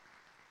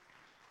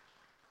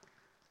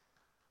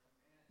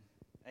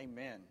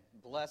Amen.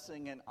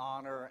 Blessing and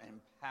honor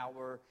and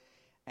power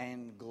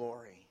and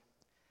glory.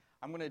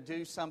 I'm going to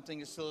do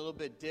something just a little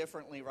bit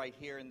differently right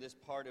here in this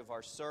part of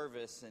our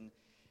service, and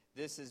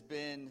this has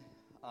been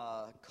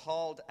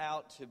called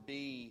out to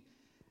be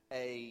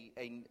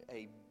a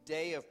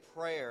day of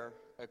prayer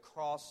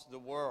across the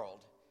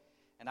world.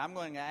 And I'm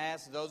going to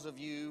ask those of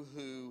you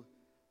who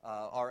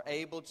are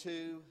able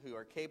to, who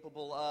are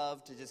capable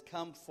of, to just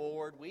come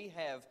forward. We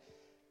have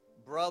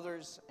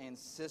brothers and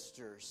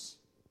sisters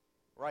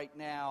right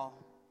now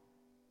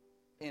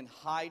in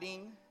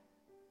hiding,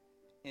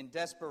 in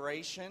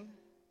desperation,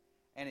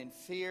 and in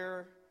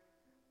fear,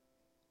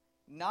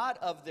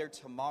 not of their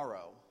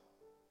tomorrow,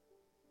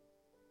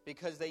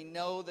 because they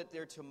know that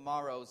their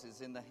tomorrows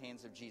is in the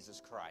hands of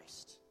Jesus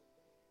Christ.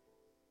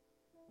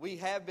 We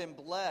have been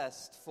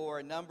blessed for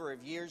a number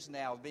of years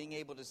now being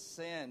able to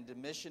send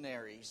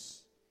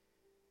missionaries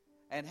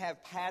and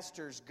have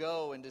pastors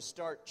go and to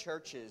start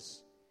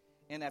churches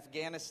in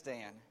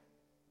Afghanistan.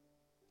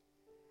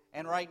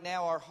 And right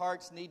now our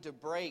hearts need to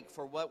break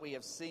for what we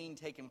have seen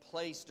taking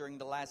place during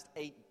the last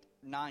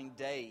 8-9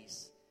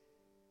 days.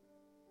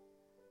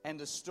 And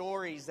the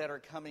stories that are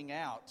coming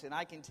out. And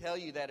I can tell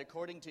you that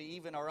according to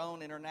even our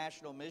own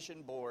International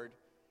Mission Board,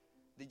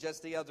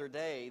 just the other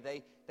day,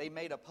 they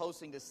made a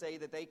posting to say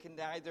that they can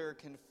neither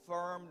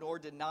confirm nor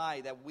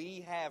deny that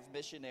we have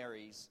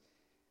missionaries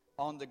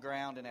on the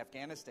ground in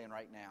Afghanistan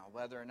right now,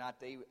 whether or not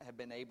they have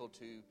been able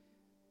to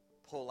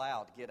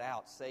get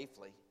out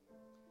safely.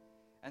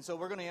 And so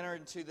we're going to enter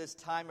into this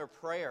time of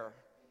prayer,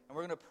 and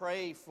we're going to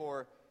pray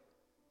for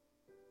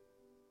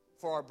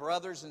our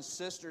brothers and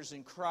sisters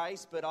in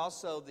Christ, but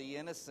also the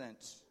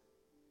innocent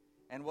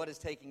and what is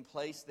taking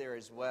place there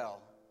as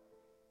well.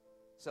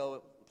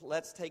 So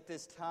let's take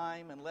this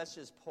time and let's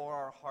just pour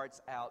our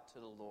hearts out to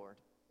the Lord.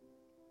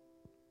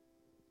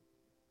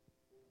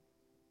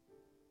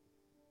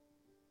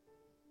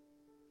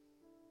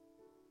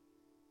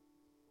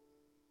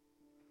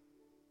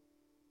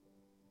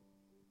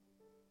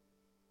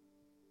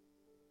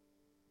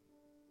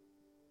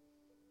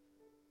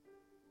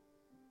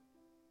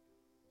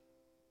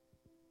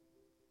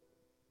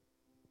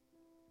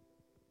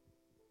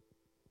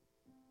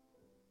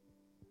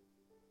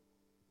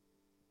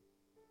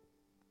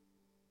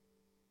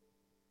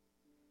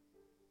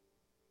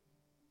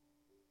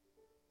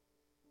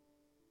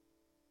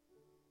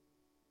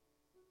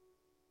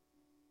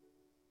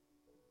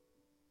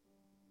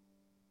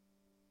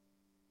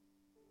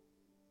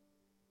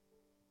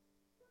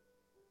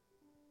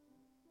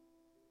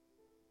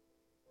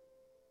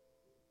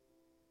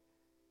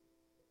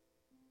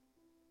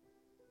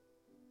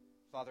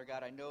 Father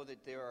God, I know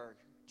that there are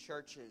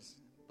churches,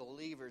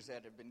 believers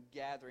that have been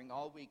gathering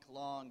all week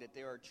long, that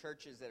there are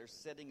churches that are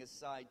setting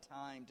aside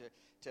time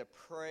to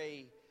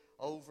pray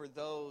over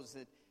those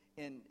that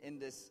in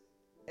this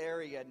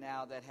area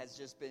now that has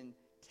just been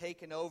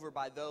taken over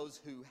by those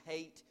who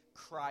hate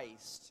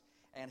Christ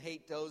and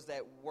hate those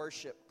that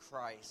worship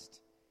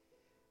Christ,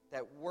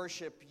 that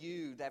worship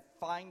you, that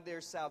find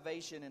their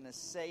salvation in a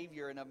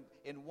Savior,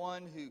 in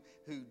one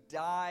who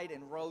died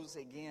and rose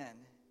again.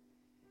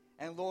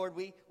 And Lord,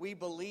 we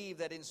believe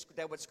that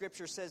what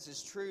Scripture says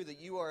is true,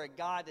 that you are a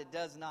God that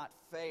does not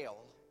fail.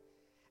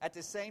 At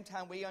the same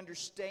time, we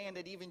understand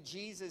that even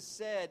Jesus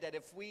said that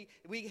if we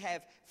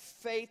have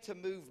faith to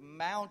move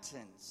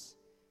mountains,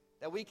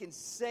 that we can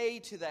say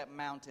to that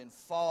mountain,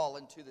 fall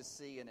into the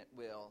sea, and it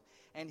will.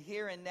 And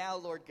here and now,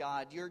 Lord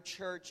God, your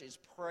church is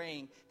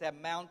praying that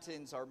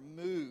mountains are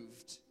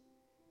moved.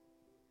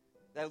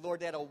 That, Lord,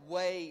 that a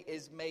way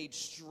is made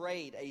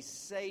straight, a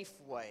safe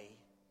way.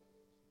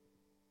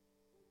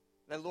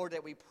 That, Lord,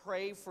 that we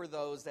pray for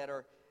those that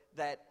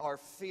are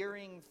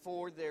fearing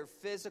for their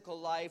physical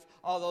life,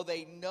 although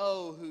they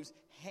know whose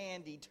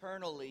hand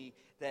eternally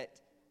that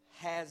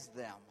has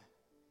them.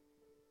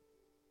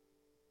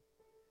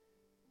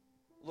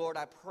 Lord,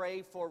 I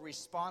pray for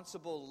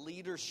responsible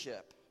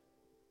leadership.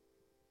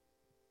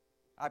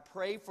 I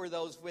pray for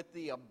those with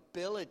the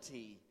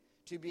ability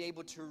to be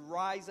able to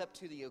rise up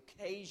to the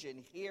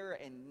occasion here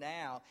and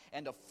now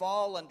and to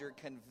fall under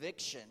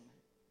conviction.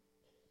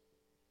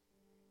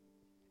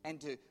 And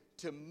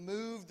to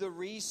move the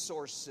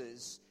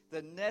resources,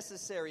 the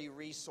necessary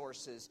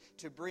resources,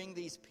 to bring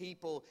these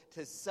people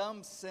to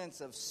some sense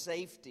of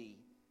safety.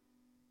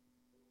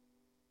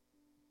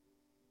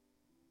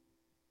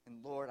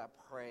 And Lord, I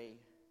pray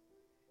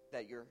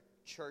that your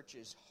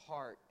church's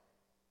heart,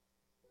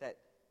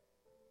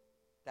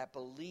 that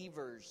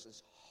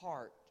believers'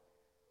 heart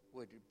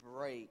would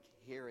break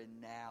here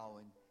and now,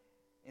 and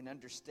in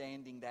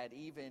understanding that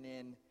even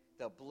in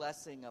the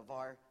blessing of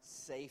our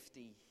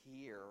safety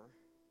here,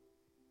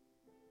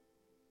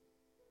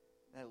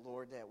 that,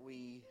 Lord, that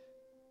we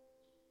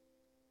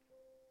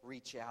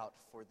reach out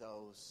for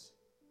those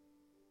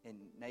in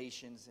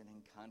nations and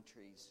in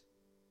countries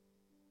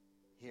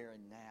here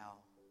and now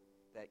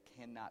that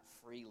cannot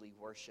freely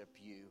worship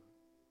you,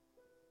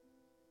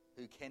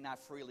 who cannot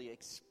freely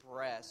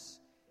express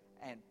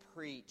and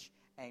preach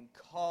and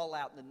call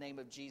out in the name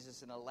of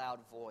Jesus in a loud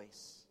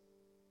voice.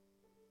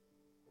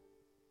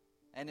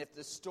 And if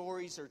the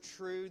stories are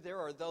true, there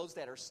are those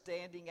that are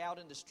standing out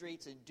in the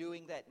streets and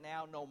doing that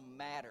now no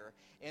matter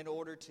in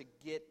order to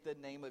get the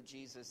name of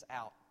Jesus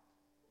out.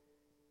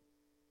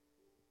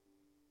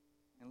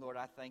 And Lord,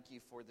 I thank you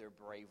for their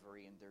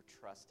bravery and their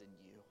trust in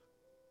you.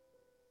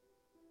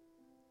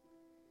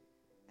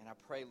 And I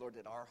pray, Lord,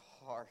 that our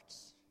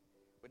hearts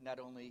would not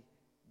only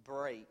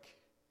break,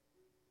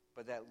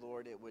 but that,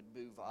 Lord, it would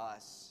move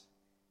us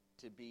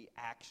to be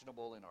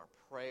actionable in our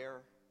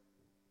prayer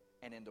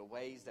and in the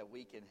ways that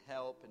we can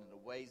help and in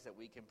the ways that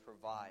we can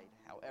provide,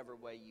 however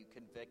way you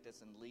convict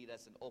us and lead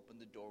us and open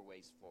the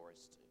doorways for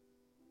us to.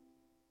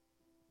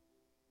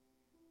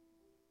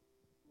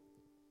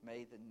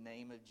 May the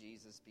name of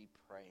Jesus be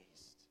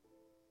praised.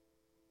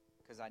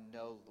 Because I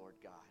know, Lord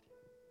God,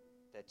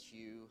 that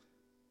you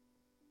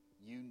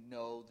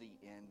know the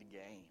end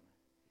game.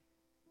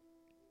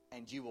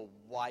 And you will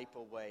wipe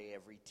away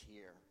every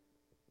tear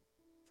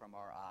from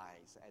our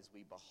eyes as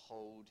we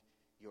behold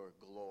your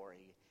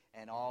glory.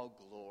 And all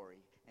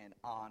glory and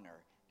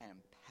honor and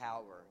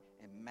power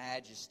and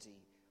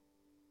majesty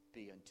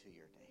be unto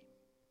your name.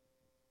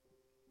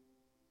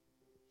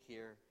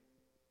 Hear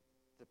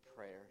the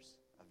prayers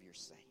of your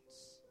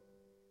saints.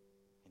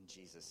 In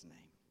Jesus'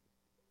 name,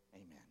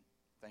 amen.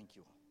 Thank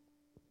you all.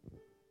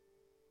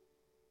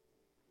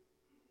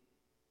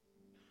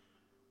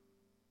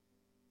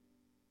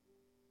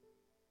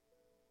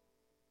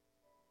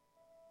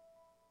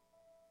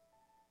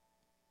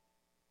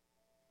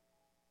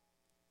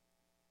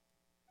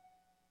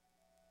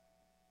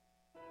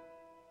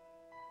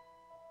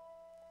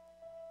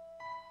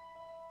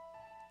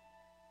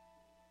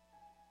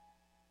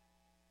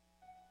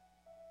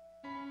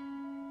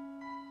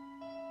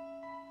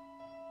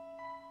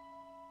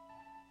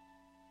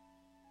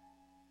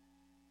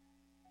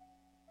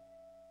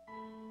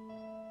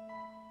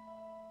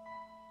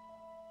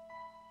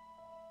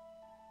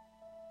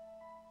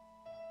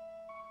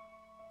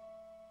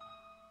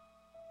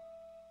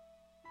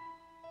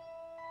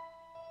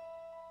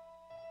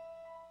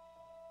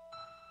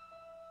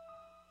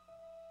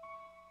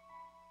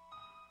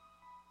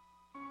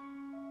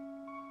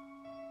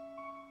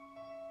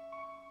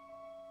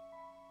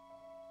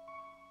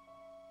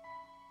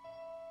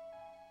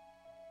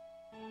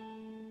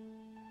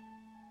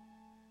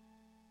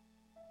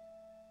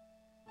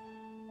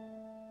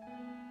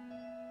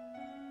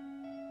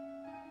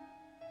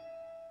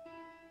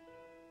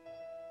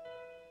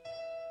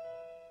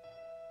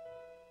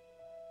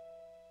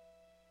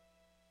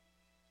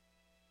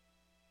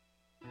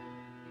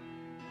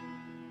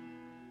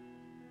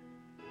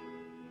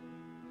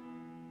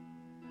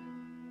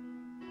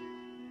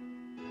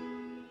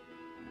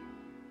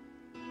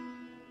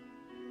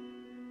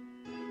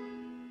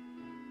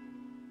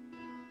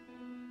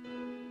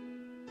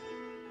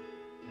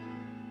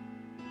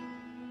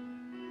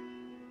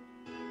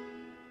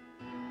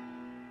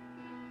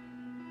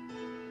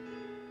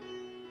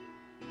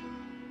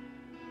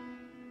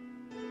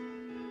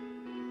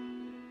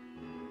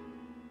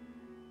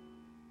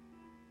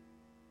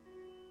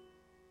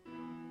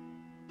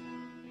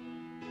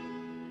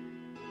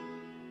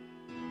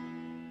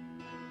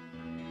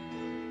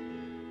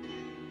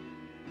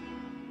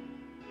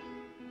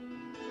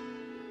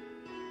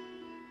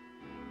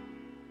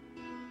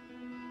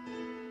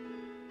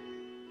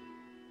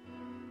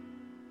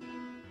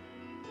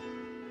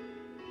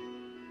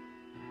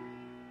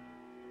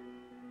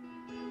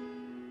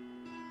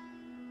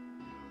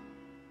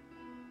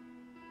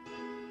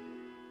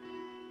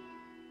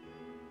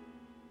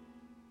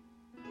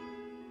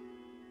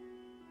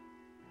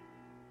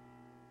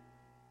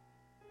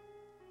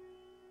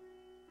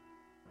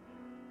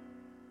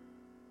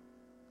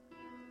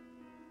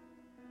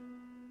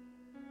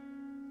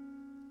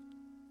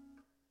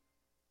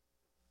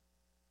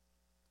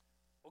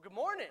 Well, good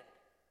morning.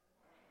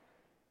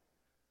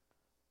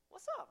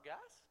 What's up, guys?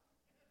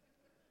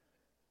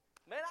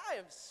 Man, I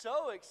am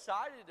so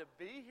excited to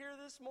be here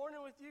this morning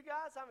with you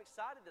guys. I'm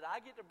excited that I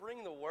get to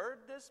bring the word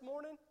this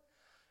morning.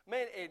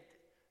 Man,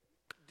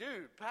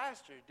 dude,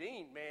 Pastor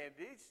Dean, man,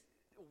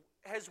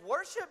 has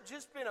worship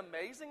just been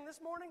amazing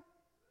this morning?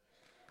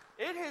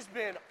 It has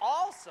been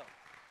awesome.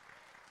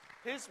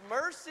 His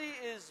mercy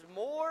is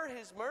more.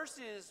 His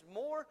mercy is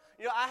more.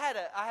 You know, I had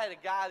a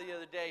guy the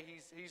other day.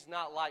 He's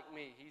not like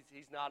me.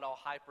 He's not all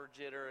hyper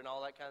jitter and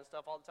all that kind of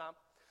stuff all the time.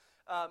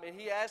 And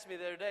he asked me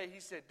the other day.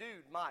 He said,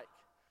 "Dude, Mike,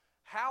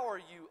 how are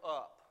you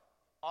up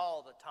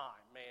all the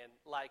time, man?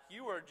 Like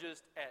you are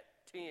just at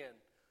 10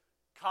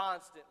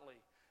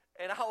 constantly."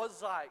 And I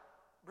was like,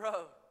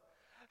 "Bro,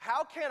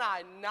 how can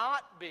I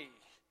not be?"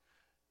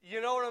 You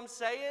know what I'm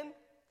saying?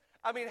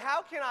 I mean,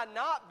 how can I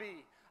not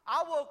be?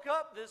 I woke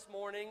up this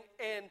morning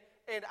and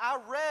I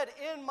read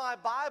in my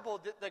Bible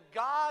that the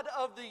God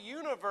of the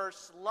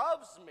universe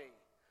loves me.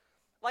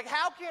 Like,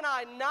 how can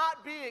I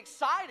not be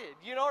excited?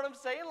 You know what I'm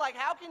saying? Like,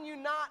 how can you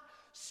not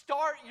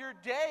start your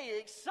day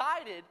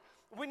excited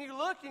when you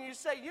look and you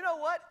say, you know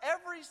what?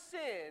 Every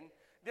sin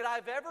that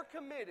I've ever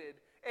committed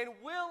and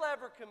will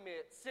ever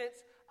commit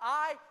since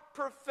I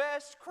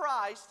professed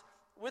Christ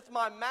with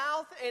my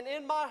mouth and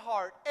in my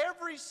heart.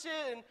 Every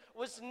sin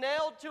was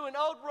nailed to an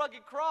old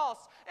rugged cross,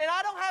 and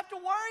I don't have to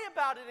worry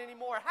about it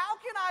anymore. How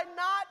can I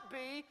not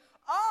be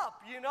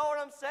up? You know what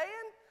I'm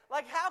saying?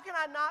 Like, how can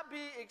I not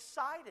be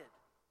excited?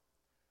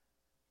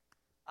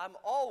 I'm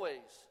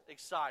always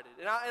excited,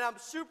 and I'm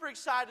super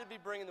excited to be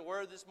bringing the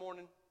word this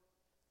morning.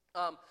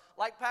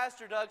 Like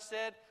Pastor Doug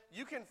said,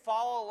 you can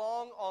follow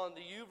along on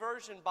the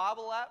YouVersion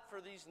Bible app for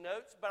these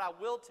notes, but I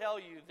will tell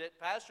you that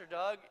Pastor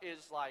Doug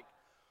is like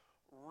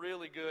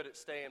really good at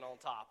staying on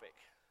topic,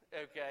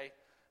 okay?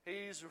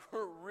 He's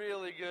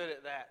really good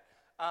at that.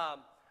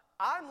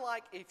 I'm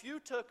like, if you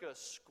took a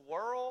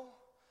squirrel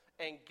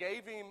and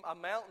gave him a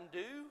Mountain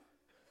Dew,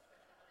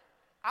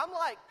 I'm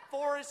like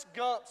Forrest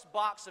Gump's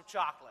box of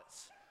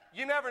chocolates.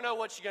 You never know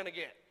what you're going to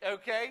get,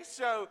 okay?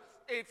 So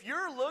if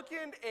you're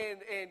looking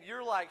and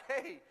you're like,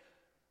 hey,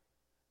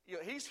 you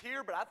know, he's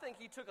here, but I think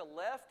he took a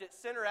left at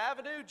Center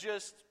Avenue,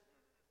 just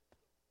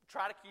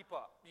try to keep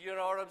up. You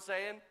know what I'm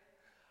saying?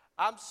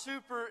 I'm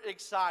super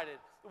excited.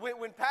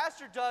 When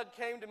Pastor Doug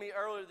came to me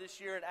earlier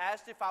this year and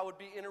asked if I would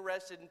be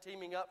interested in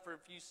teaming up for a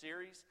few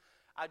series,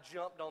 I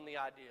jumped on the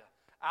idea.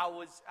 I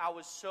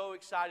was so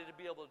excited to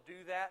be able to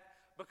do that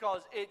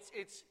because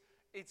it's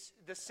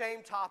the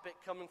same topic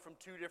coming from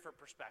two different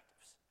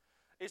perspectives.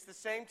 It's the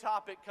same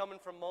topic coming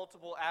from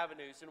multiple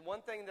avenues. And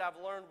one thing that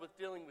I've learned with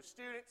dealing with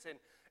students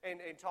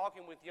and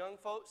talking with young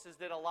folks is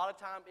that a lot of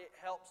time it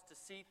helps to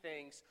see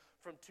things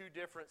from two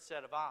different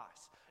set of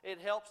eyes. It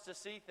helps to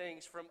see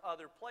things from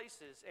other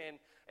places.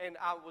 And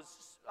I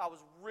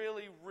was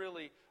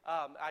really,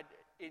 I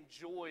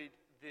enjoyed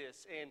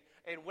this.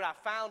 And when I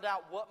found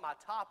out what my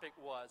topic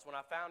was, when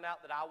I found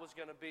out that I was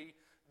going to be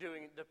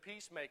doing the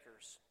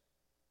Peacemakers,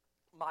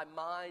 my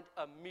mind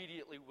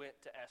immediately went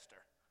to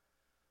Esther.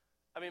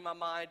 My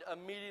mind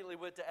immediately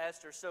went to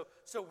Esther. So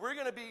we're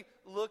going to be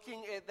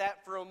looking at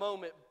that for a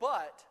moment.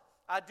 But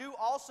I do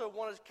also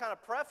want to kind of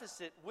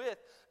preface it with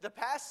the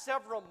past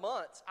several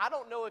months. I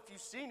don't know if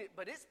you've seen it,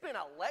 but it's been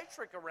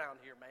electric around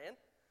here, man.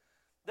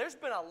 There's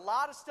been a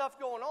lot of stuff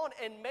going on.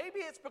 And maybe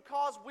it's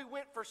because we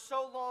went for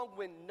so long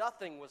when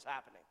nothing was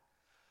happening.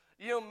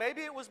 You know,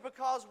 maybe it was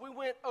because we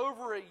went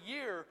over a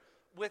year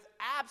with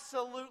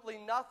absolutely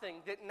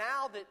nothing, that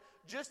now that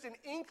just an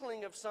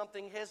inkling of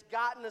something has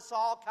gotten us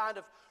all kind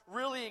of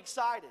really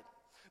excited.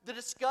 The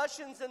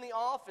discussions in the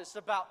office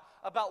about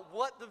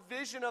what the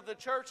vision of the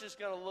church is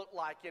going to look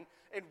like and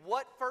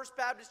what First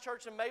Baptist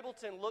Church in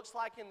Mableton looks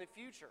like in the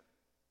future.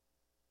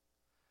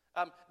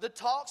 The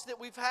talks that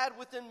we've had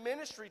within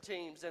ministry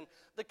teams and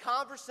the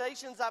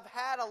conversations I've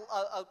had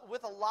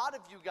with a lot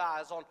of you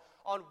guys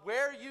on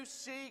where you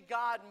see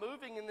God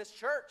moving in this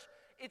church.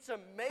 It's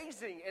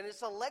amazing and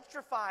it's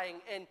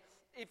electrifying, and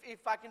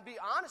if I can be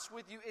honest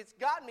with you, it's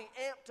gotten me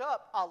amped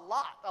up a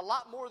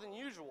lot more than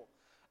usual.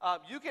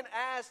 You can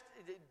ask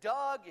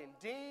Doug and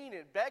Dean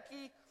and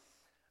Becky.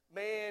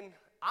 Man,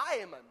 I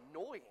am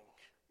annoying.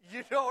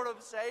 You know what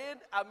I'm saying?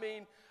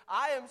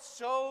 I am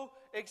so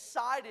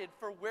excited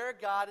for where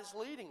God is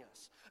leading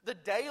us. The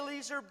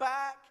dailies are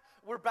back.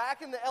 We're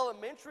back in the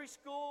elementary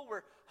school.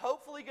 We're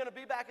hopefully going to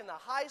be back in the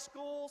high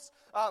schools.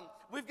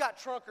 We've got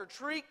trunk or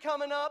treat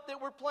coming up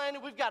that we're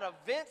planning. We've got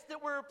events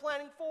that we're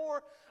planning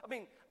for.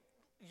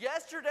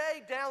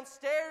 Yesterday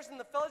downstairs in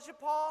the fellowship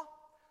hall,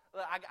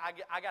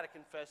 I got to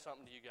confess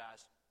something to you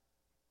guys.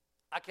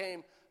 I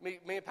came, me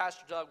and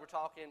Pastor Doug were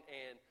talking,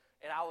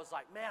 and I was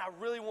like, man, I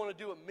really want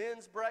to do a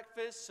men's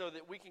breakfast so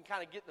that we can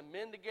kind of get the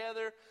men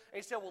together. And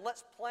he said, well,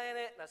 let's plan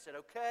it. And I said,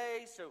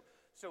 okay. So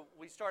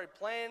we started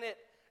planning it.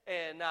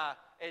 And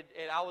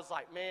I was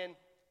like, man,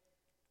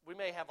 we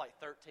may have like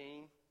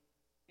 13,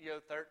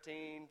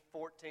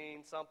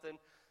 14, something.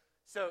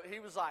 So he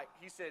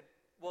said,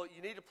 well,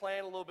 you need to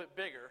plan a little bit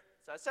bigger.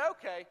 So I said,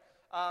 okay.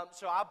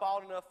 So I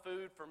bought enough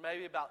food for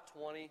maybe about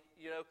 20,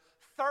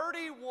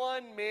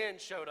 31 men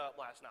showed up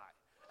last night.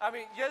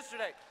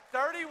 Yesterday,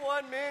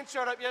 31 men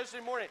showed up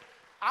yesterday morning.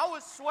 I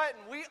was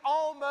sweating. We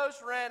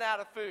almost ran out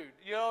of food.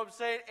 You know what I'm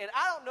saying? And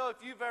I don't know if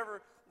you've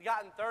ever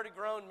gotten 30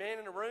 grown men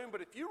in a room, but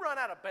if you run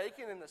out of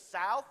bacon in the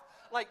South,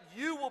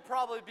 you will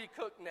probably be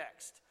cooked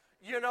next.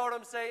 You know what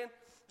I'm saying?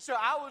 So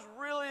I was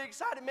really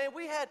excited. Man,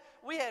 we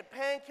had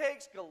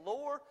pancakes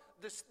galore.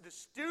 The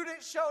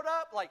students showed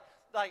up. Like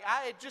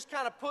I had just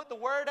kind of put the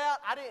word out.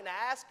 I didn't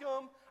ask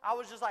them. I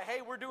was just like,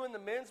 hey, we're doing the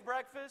men's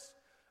breakfast.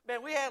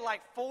 Man, we had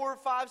like 4 or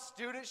 5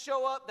 students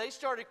show up. They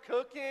started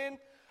cooking.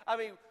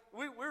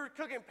 We were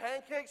cooking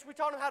pancakes. We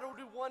taught them how to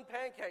do one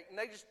pancake, and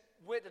they just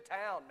went to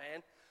town,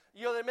 man.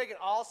 They're making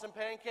awesome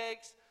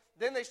pancakes.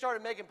 Then they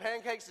started making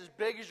pancakes as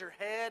big as your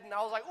head, and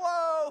I was like,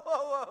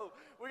 whoa.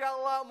 We got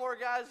a lot more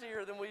guys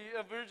here than we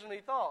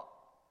originally thought.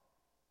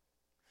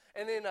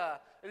 And then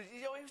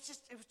it was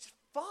just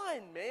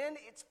fun, man.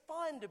 It's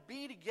fun to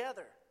be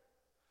together.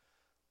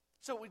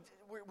 So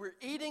we're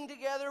eating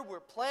together, we're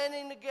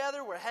planning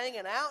together, we're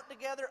hanging out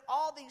together.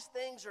 All these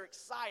things are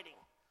exciting.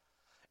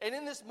 And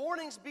in this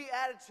morning's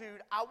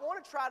Beatitude, I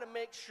want to try to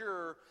make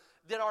sure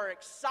that our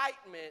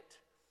excitement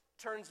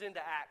turns into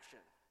action.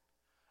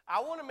 I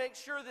want to make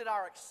sure that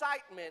our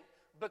excitement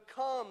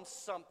becomes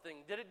something,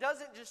 that it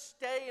doesn't just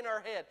stay in our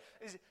head.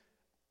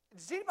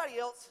 Does anybody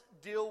else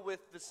deal with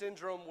the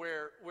syndrome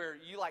where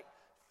you like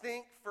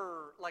think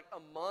for like a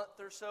month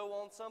or so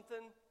on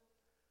something,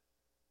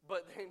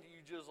 but then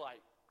you just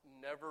like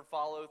never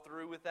follow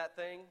through with that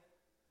thing?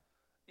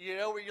 You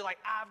know, where you're like,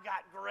 I've got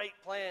great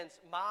plans.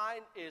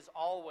 Mine is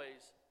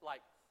always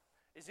like,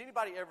 has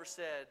anybody ever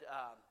said,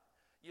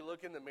 you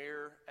look in the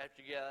mirror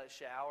after you get out of the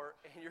shower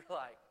and you're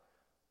like,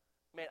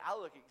 man, I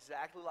look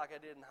exactly like I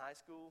did in high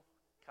school,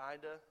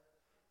 kind of.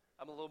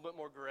 I'm a little bit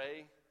more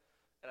gray,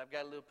 and I've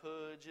got a little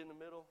pudge in the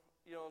middle.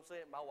 You know what I'm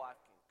saying? My wife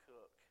can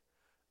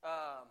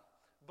cook.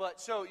 But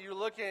so you're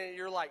looking and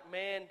you're like,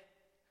 man,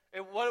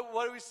 and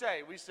what do we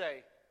say? We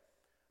say,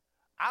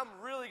 I'm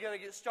really going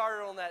to get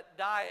started on that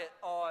diet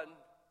on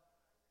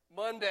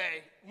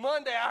Monday.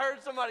 Monday, I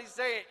heard somebody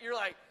say it. You're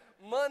like,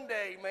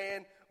 Monday,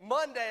 man.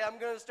 Monday, I'm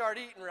going to start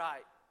eating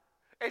right.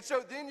 And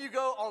so then you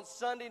go on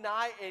Sunday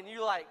night and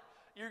you're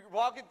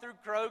walking through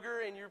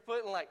Kroger and you're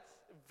putting like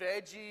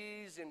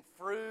veggies and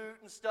fruit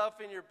and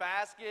stuff in your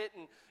basket,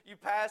 and you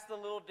pass the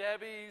Little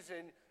Debbie's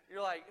and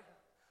you're like,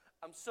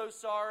 I'm so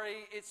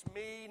sorry, it's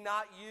me,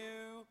 not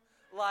you.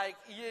 Like,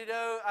 you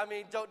know, I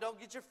mean, don't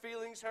get your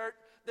feelings hurt.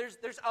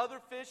 There's other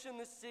fish in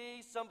the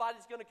sea.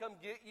 Somebody's going to come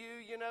get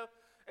you, you know.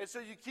 And so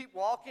you keep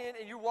walking,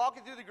 and you're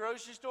walking through the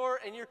grocery store,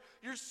 and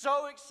you're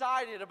so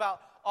excited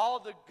about all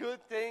the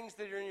good things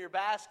that are in your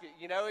basket,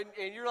 you know.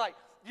 And you're like,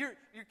 you're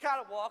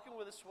kind of walking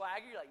with a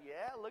swagger. You're like,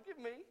 yeah, look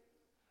at me.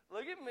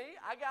 Look at me.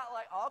 I got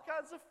like all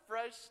kinds of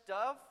fresh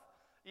stuff,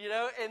 you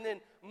know. And then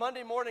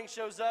Monday morning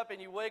shows up,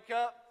 and you wake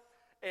up,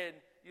 and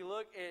you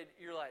look, and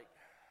you're like,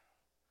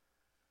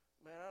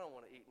 man, I don't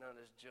want to eat none of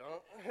this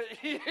junk,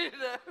 you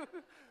know.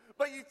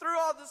 But you threw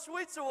all the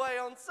sweets away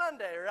on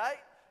Sunday, right?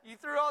 You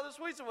threw all the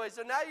sweets away,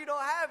 so now you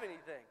don't have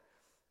anything.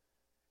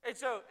 And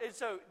so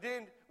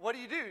then what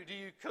do? Do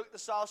you cook the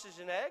sausage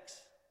and eggs?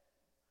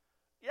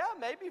 Yeah,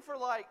 maybe for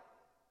like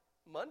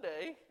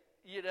Monday,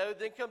 you know.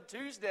 Then come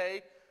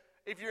Tuesday,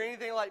 if you're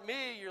anything like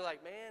me, you're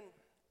like, man,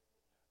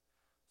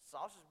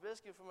 sausage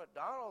biscuit from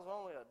McDonald's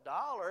only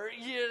 $1,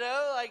 you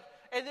know, like,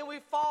 and then we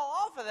fall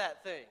off of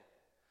that thing.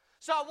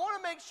 So I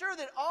want to make sure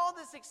that all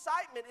this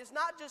excitement is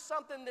not just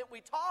something that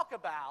we talk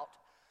about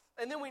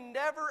and then we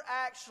never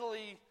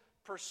actually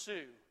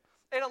pursue.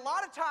 And a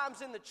lot of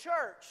times in the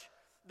church,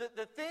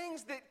 the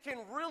things that can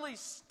really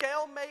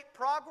stalemate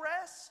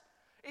progress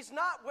is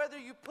not whether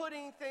you put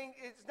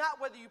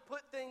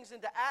things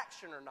into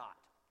action or not.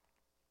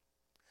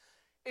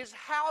 It's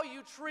how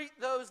you treat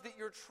those that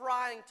you're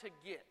trying to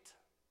get.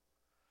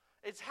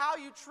 It's how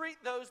you treat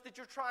those that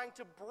you're trying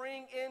to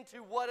bring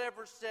into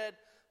whatever said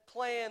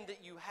plan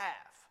that you have.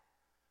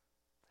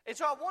 And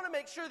so I want to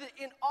make sure that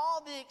in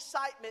all the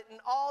excitement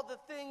and all the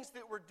things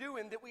that we're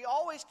doing, that we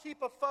always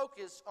keep a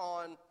focus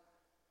on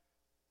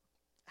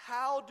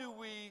how do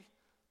we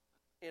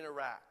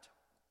interact.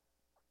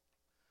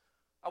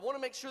 I want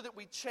to make sure that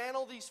we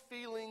channel these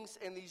feelings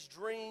and these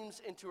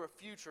dreams into a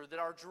future, that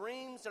our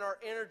dreams and our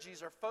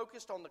energies are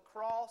focused on the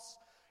cross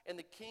and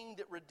the King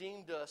that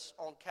redeemed us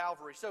on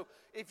Calvary. So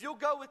if you'll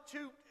go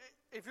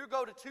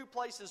to two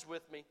places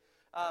with me,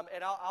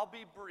 and I'll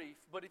be brief,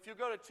 but if you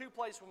go to two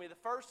places with me, the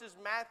first is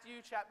Matthew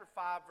chapter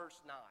 5,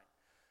 verse 9.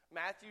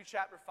 Matthew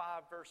chapter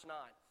 5, verse 9.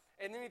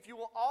 And then if you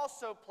will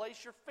also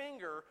place your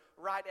finger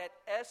right at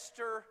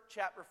Esther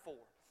chapter 4.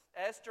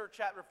 Esther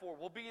chapter 4.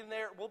 We'll be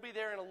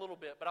there in a little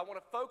bit, but I want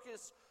to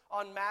focus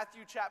on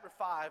Matthew chapter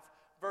 5,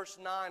 verse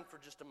 9 for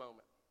just a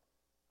moment.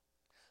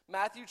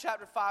 Matthew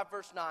chapter 5,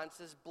 verse 9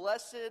 says,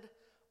 "Blessed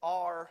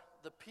are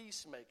the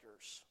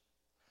peacemakers,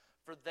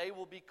 for they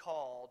will be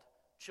called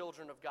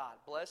children of God."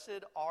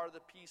 Blessed are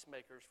the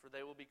peacemakers, for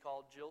they will be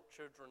called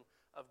children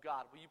of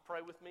God. Will you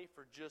pray with me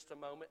for just a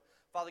moment?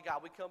 Father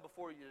God, we come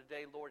before you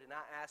today, Lord, and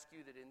I ask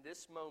you that in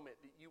this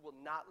moment that you will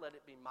not let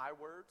it be my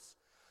words,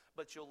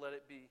 but you'll let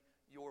it be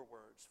your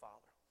words,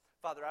 Father.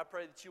 Father, I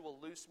pray that you will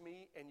loose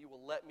me and you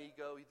will let me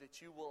go,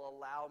 that you will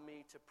allow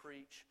me to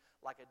preach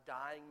like a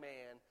dying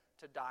man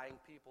to dying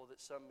people, that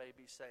some may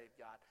be saved,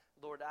 God.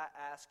 Lord, I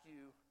ask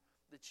you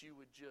that you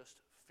would just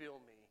fill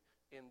me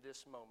in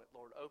this moment.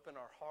 Lord, open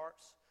our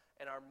hearts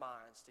and our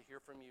minds to hear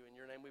from you. In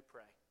your name we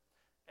pray.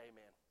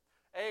 Amen.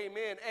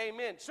 Amen.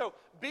 Amen. So,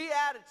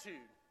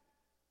 beatitude.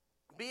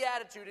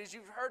 Beatitude, as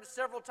you've heard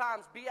several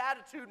times,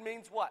 beatitude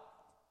means what?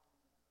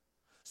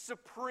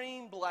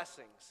 Supreme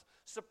blessings.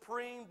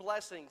 Supreme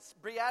blessings.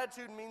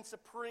 Beatitude means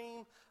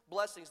supreme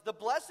blessings. The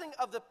blessing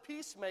of the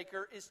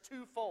peacemaker is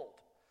twofold.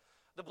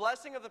 The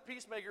blessing of the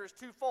peacemaker is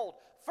twofold.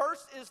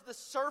 First is the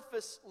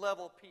surface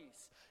level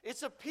peace.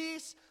 It's a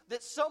peace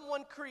that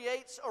someone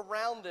creates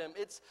around them.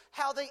 It's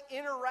how they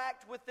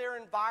interact with their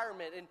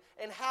environment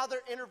and how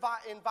their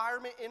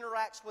environment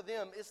interacts with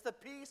them. It's the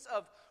peace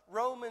of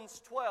Romans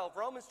 12.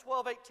 Romans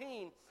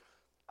 12:18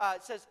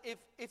 it says,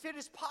 if it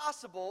is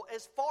possible,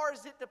 as far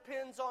as it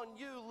depends on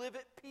you, live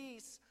at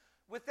peace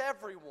with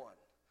everyone.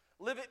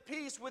 Live at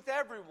peace with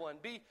everyone.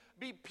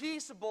 Be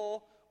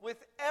peaceable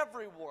with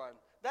everyone.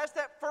 That's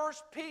that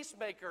first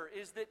peacemaker,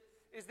 is that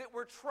is that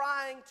we're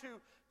trying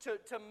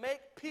to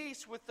make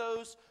peace with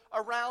those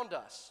around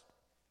us.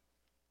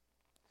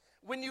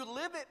 When you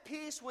live at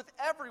peace with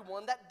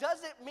everyone, that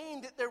doesn't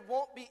mean that there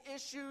won't be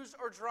issues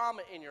or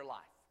drama in your life.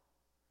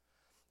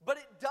 But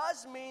it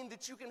does mean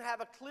that you can have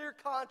a clear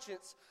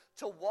conscience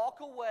to walk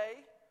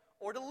away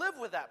or to live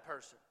with that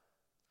person.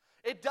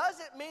 It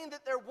doesn't mean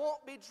that there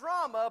won't be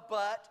drama,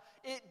 but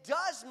it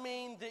does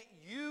mean that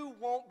you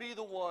won't be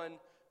the one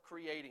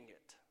creating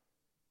it.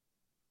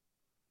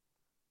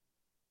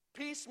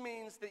 Peace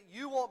means that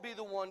you won't be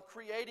the one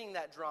creating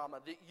that drama,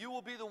 that you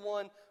will be the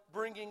one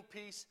bringing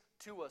peace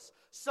to us.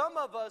 Some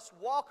of us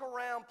walk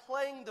around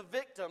playing the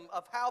victim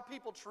of how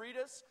people treat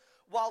us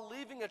while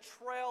leaving a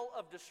trail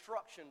of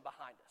destruction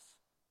behind us.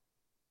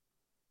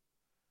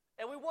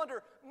 And we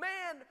wonder,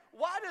 man,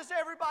 why does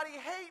everybody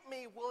hate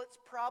me? Well, it's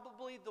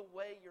probably the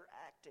way you're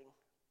acting.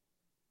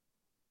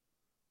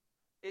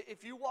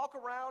 If you walk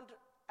around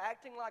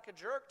acting like a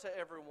jerk to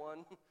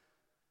everyone,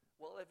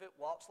 well, if it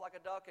walks like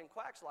a duck and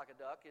quacks like a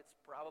duck, it's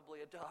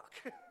probably a duck.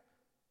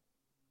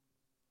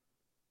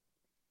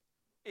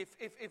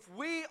 If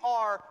we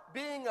are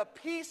being a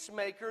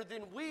peacemaker,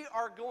 then we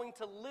are going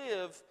to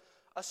live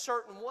a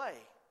certain way.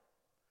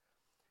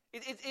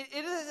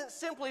 It isn't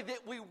simply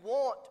that we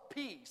want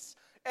peace.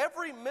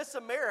 Every Miss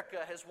America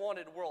has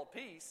wanted world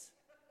peace.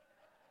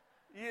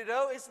 You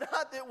know, it's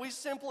not that we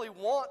simply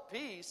want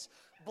peace.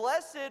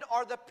 Blessed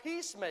are the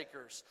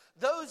peacemakers,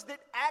 those that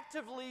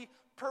actively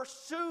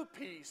pursue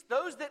peace,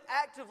 those that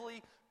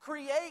actively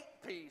create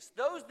peace,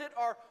 those that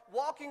are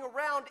walking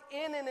around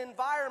in an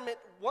environment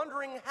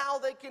wondering how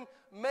they can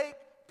make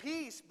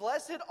peace.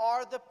 Blessed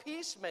are the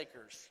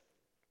peacemakers.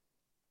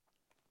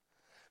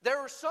 There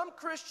are some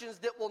Christians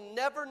that will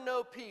never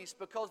know peace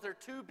because they're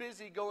too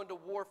busy going to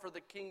war for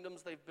the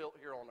kingdoms they've built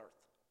here on earth.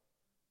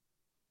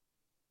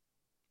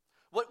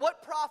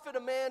 What profit a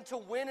man to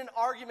win an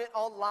argument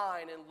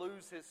online and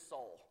lose his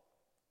soul?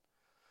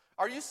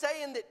 Are you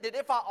saying that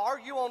if I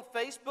argue on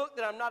Facebook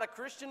that I'm not a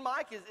Christian,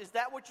 Mike? Is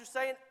that what you're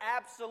saying?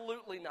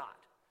 Absolutely not.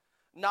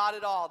 Not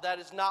at all. That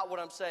is not what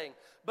I'm saying.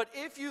 But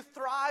if you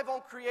thrive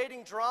on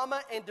creating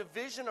drama and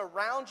division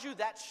around you,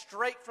 that's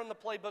straight from the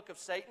playbook of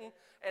Satan.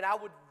 And I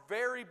would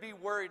very be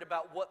worried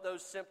about what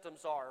those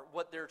symptoms are,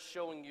 what they're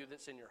showing you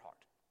that's in your heart.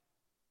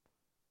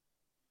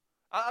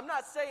 I'm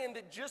not saying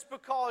that just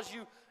because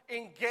you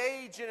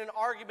engage in an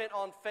argument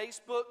on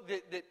Facebook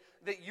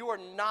that you are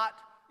not,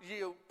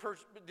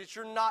 that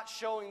you're not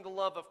showing the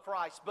love of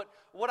Christ. But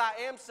what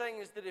I am saying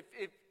is that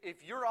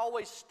if you're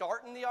always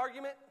starting the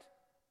argument,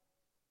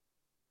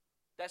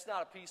 that's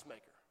not a peacemaker.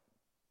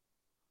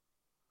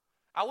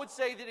 I would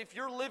say that if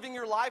you're living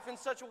your life in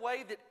such a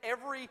way that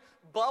every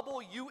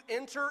bubble you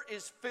enter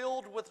is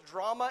filled with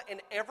drama and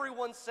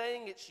everyone's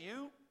saying it's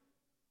you,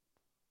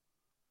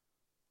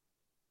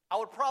 I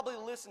would probably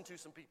listen to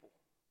some people.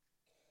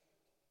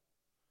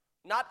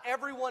 Not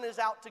everyone is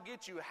out to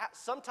get you.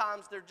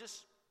 Sometimes they're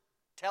just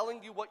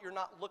telling you what you're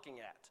not looking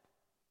at.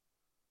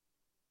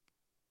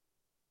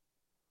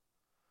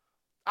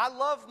 I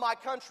love my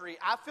country.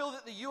 I feel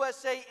that the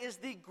USA is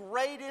the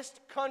greatest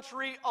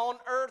country on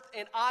earth,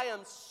 and I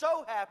am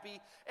so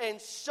happy and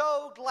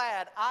so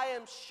glad. I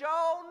am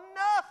sure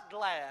enough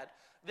glad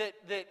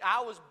that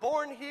I was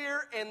born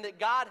here and that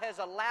God has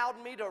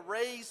allowed me to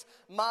raise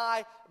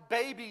my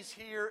babies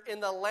here in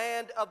the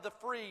land of the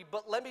free.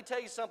 But let me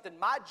tell you something.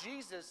 My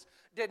Jesus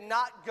did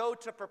not go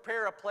to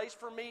prepare a place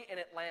for me in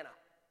Atlanta.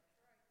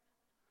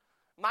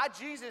 My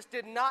Jesus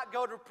did not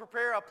go to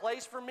prepare a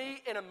place for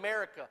me in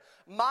America.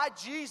 My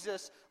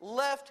Jesus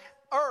left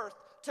earth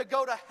to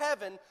go to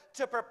heaven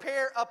to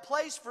prepare a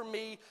place for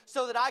me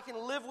so that I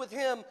can live with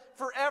him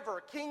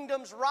forever.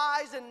 Kingdoms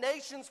rise and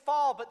nations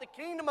fall, but the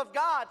kingdom of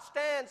God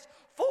stands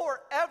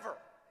forever.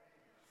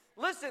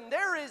 Listen,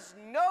 there is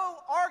no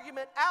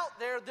argument out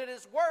there that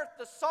is worth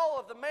the soul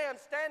of the man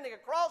standing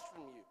across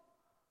from you.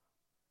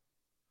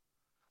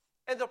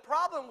 And the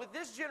problem with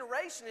this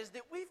generation is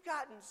that we've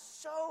gotten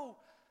so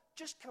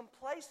just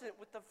complacent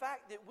with the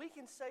fact that we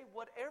can say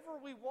whatever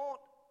we want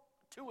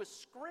to a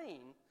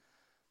screen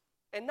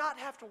and not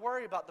have to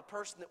worry about the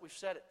person that we've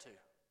said it to.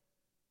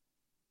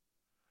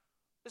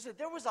 Listen,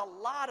 there was a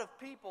lot of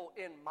people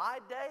in my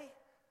day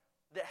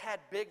that had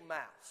big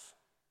mouths.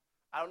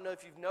 I don't know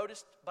if you've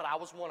noticed, but I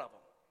was one of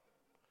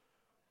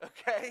them.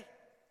 Okay?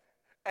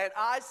 And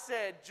I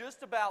said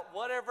just about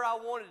whatever I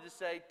wanted to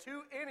say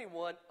to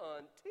anyone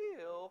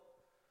until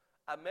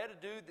I met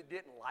a dude that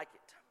didn't like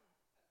it.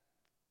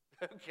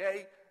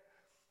 Okay?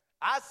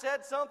 I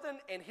said something,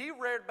 and he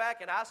reared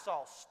back, and I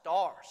saw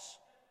stars.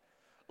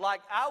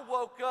 Like, I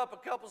woke up a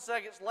couple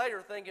seconds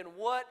later thinking,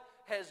 what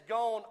has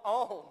gone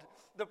on?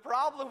 The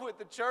problem with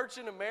the church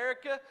in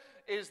America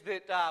is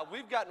that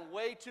we've gotten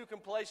way too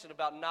complacent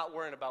about not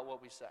worrying about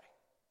what we say.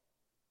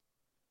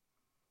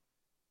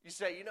 You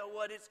say, you know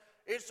what,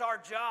 it's our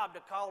job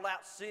to call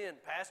out sin,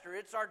 Pastor.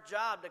 It's our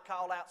job to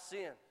call out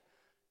sin.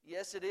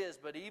 Yes, it is,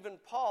 but even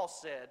Paul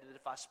said that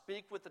if I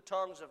speak with the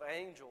tongues of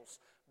angels,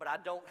 but I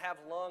don't have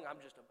love,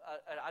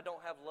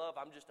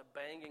 I'm just a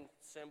banging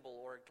cymbal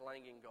or a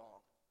clanging gong.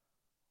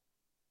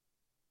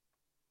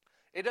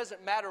 It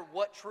doesn't matter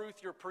what truth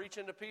you're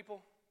preaching to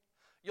people.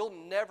 You'll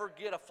never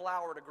get a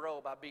flower to grow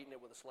by beating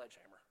it with a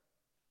sledgehammer.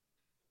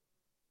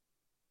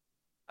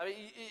 I mean,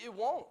 it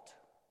won't.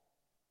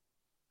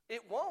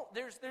 It won't.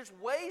 There's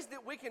ways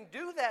that we can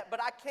do that,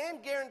 but I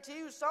can guarantee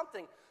you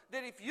something,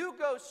 that if you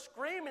go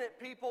screaming at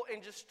people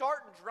and just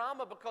starting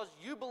drama because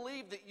you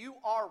believe that you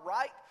are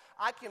right,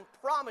 I can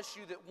promise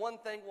you that one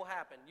thing will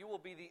happen. You will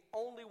be the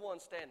only one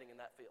standing in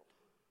that field.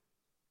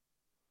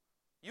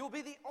 You will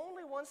be the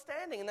only one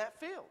standing in that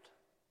field.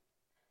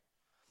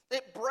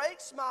 It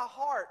breaks my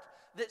heart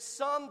that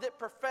some that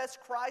profess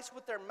Christ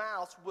with their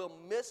mouths will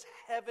miss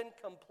heaven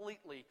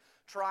completely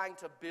trying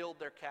to build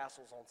their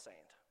castles on sand.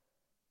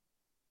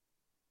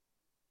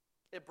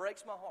 It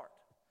breaks my heart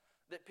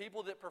that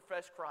people that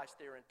profess Christ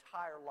their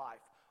entire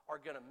life are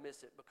going to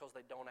miss it because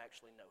they don't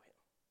actually know Him.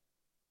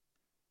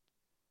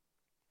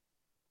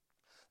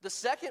 The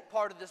second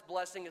part of this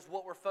blessing is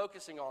what we're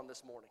focusing on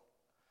this morning.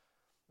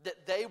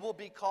 That they will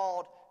be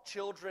called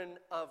children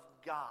of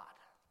God.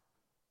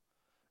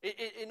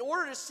 In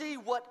order to see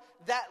what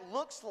that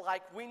looks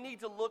like, we need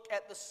to look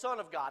at the Son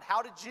of God.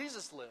 How did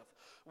Jesus live?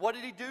 What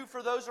did He do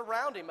for those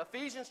around Him?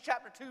 Ephesians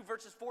chapter 2,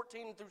 verses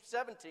 14 through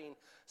 17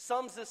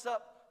 sums this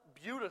up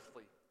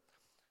beautifully.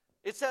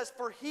 It says,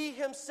 "For He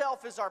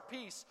Himself is our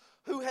peace,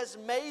 who has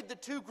made the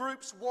two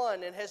groups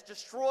one and has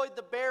destroyed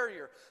the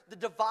barrier, the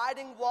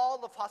dividing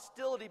wall of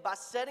hostility, by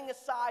setting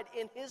aside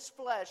in His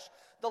flesh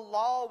the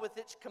law with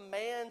its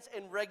commands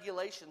and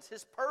regulations.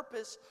 His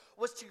purpose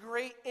was to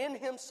create in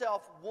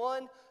Himself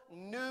one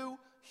new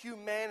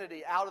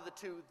humanity out of the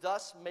two,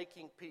 thus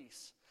making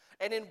peace.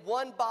 And in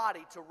one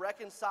body to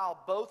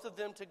reconcile both of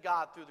them to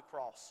God through the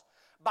cross,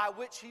 by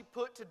which He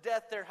put to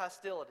death their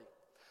hostility.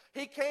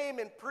 He came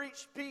and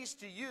preached peace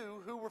to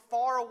you who were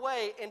far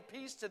away and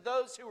peace to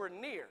those who were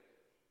near."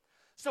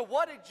 So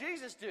what did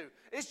Jesus do?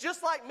 It's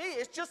just like me.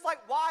 It's just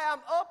like why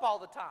I'm up all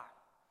the time.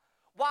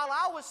 While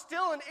I was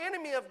still an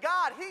enemy of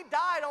God, He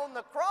died on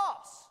the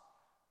cross.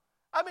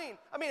 I mean,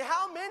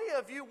 how many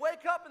of you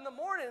wake up in the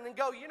morning and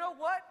go, you know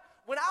what?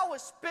 When I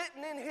was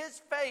spitting in His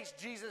face,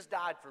 Jesus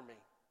died for me.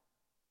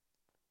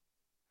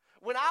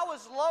 When I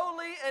was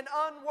lowly and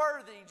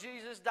unworthy,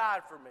 Jesus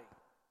died for me.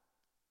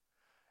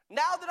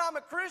 Now that I'm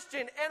a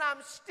Christian and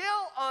I'm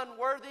still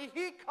unworthy,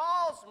 He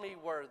calls me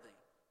worthy.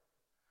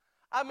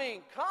 I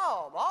mean,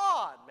 come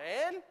on,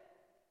 man.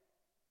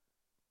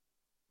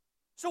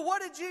 So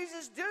what did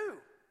Jesus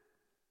do?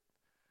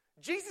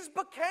 Jesus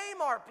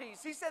became our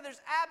peace. He said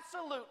there's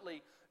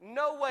absolutely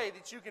no way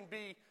that you can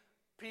be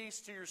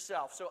peace to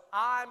yourself. So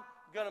I'm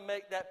going to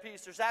make that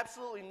peace. There's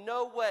absolutely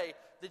no way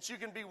that you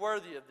can be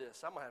worthy of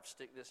this. I'm going to have to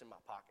stick this in my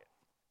pocket.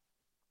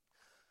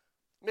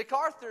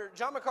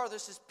 John MacArthur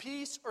says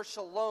peace or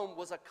shalom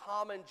was a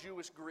common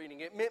Jewish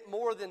greeting. It meant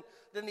more than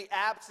the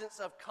absence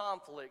of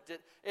conflict.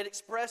 It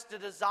expressed a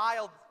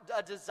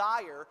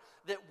desire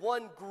that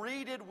one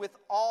greeted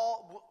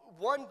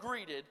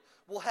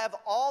will have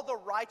all the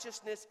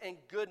righteousness and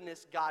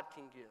goodness God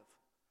can give.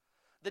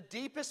 The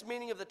deepest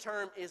meaning of the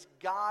term is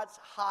God's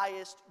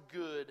highest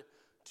good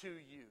to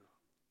you.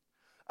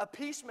 A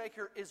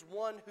peacemaker is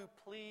one who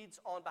pleads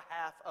on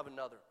behalf of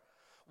another.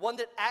 One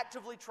that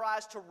actively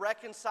tries to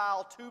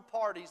reconcile two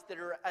parties that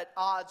are at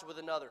odds with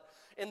another.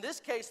 In this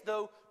case,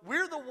 though,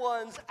 we're the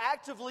ones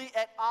actively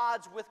at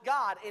odds with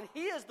God, and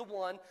He is the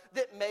one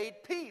that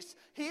made peace.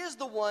 He is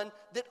the one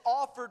that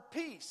offered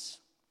peace.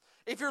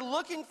 If you're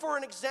looking for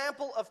an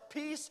example of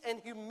peace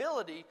and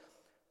humility,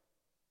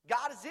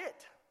 God is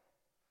it.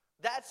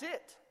 That's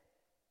it.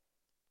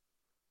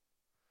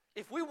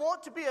 If we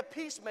want to be a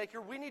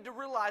peacemaker, we need to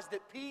realize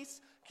that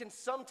peace can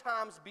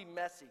sometimes be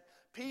messy.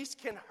 Peace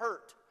can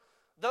hurt.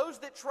 Those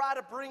that try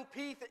to bring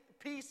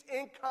peace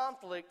in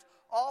conflict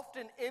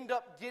often end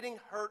up getting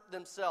hurt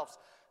themselves.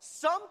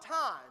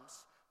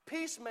 Sometimes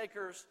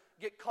peacemakers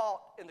get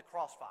caught in the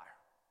crossfire.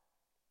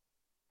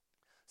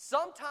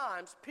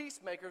 Sometimes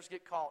peacemakers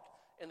get caught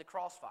in the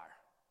crossfire.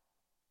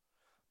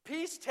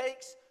 Peace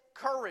takes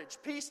courage.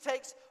 Peace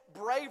takes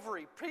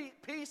bravery.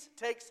 Peace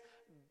takes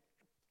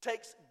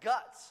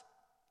guts.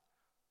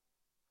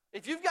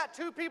 If you've got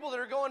two people that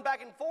are going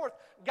back and forth,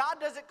 God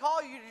doesn't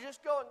call you to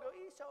just go and go,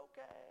 "It's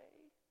okay."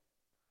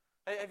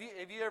 Have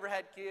you ever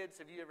had kids?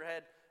 Have you ever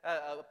had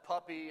a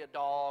puppy, a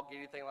dog,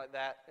 anything like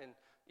that? And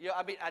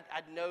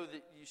I know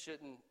that you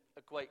shouldn't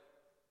equate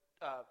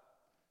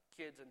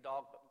kids and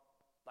dogs, but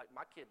like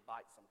my kid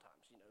bites sometimes,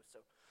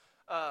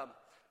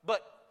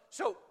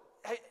 So,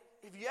 hey,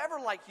 if you ever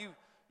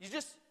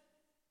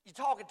you're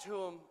talking to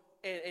them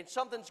and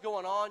something's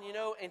going on,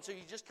 and so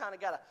you just kind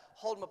of got to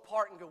hold them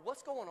apart and go,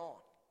 "What's going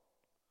on?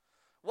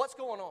 What's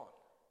going on?"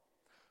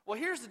 Well,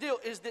 here's the deal: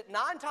 is that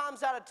 9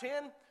 times out of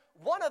 10.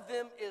 One of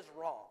them is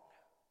wrong.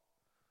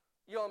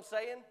 You know what I'm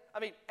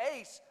saying?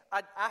 Ace,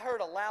 I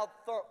heard a loud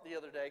thump the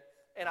other day,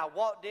 and I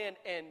walked in,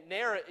 and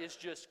Nara is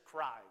just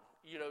crying.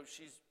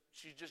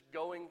 She's just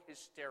going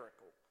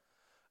hysterical.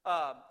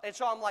 And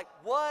so I'm like,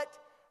 "What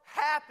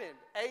happened?"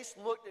 Ace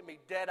looked at me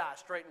dead eye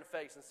straight in the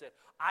face and said,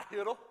 "I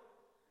hit him."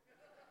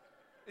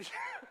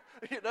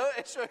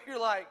 And so you're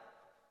like,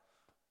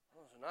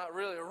 "There's not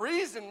really a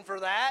reason for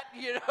that,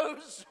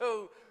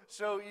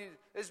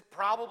 it's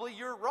probably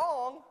you're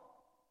wrong.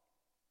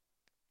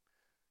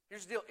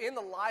 Here's the deal. In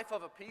the life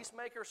of a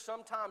peacemaker,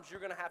 sometimes you're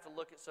going to have to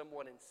look at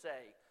someone and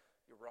say,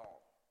 you're wrong.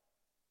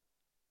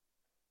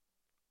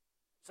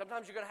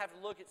 Sometimes you're going to have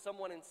to look at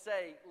someone and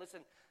say,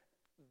 listen,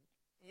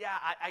 yeah,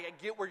 I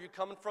get where you're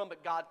coming from,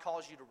 but God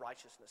calls you to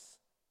righteousness.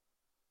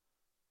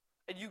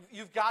 And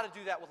you've got to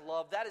do that with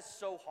love. That is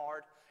so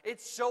hard.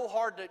 It's so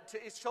hard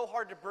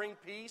to bring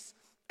peace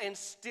and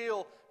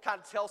still kind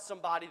of tell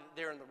somebody that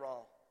they're in the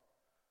wrong.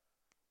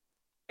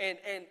 And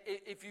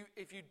if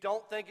you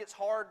don't think it's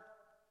hard,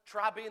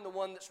 try being the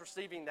one that's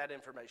receiving that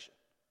information.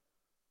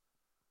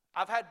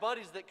 I've had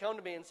buddies that come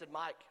to me and said,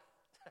 Mike,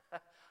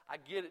 I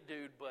get it,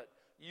 dude, but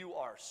you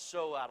are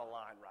so out of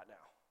line right now.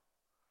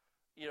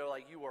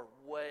 Like you are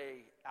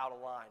way out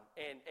of line.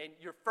 And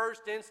your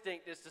first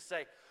instinct is to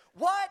say,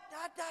 what?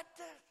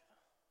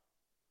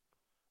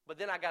 But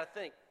then I got to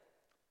think,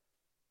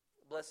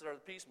 blessed are the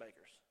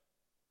peacemakers.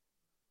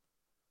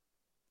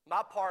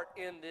 My part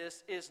in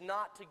this is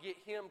not to get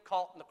him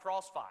caught in the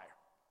crossfire.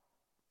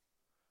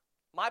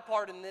 My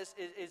part in this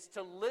is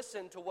to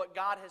listen to what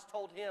God has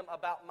told him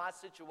about my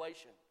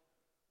situation.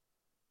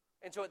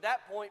 And so at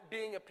that point,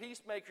 being a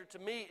peacemaker to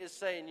me is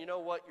saying, you know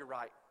what, you're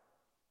right.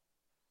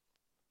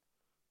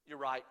 You're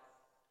right.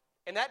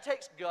 And that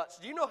takes guts.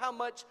 Do you know how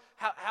much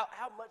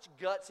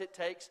guts it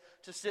takes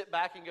to sit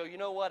back and go, you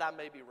know what, I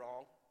may be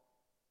wrong.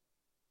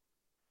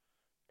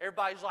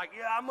 Everybody's like,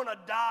 yeah, I'm going to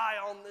die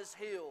on this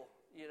hill,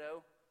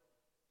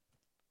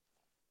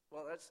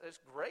 Well, that's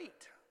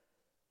great.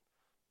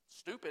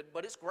 Stupid,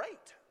 but it's great.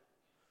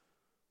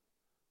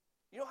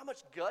 You know how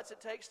much guts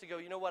it takes to go,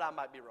 you know what, I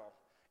might be wrong.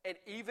 And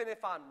even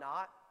if I'm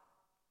not,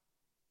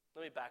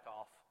 let me back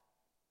off.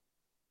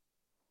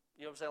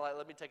 You know what I'm saying? Like,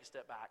 let me take a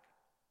step back.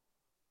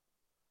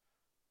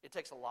 It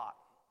takes a lot.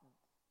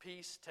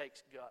 Peace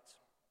takes guts.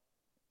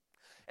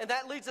 And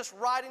that leads us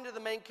right into the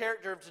main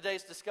character of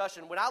today's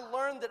discussion. When I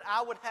learned that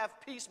I would have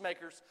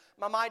peacemakers,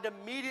 my mind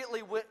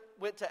immediately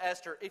went to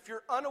Esther. If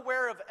you're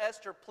unaware of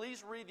Esther,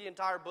 please read the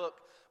entire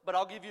book, but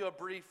I'll give you a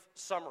brief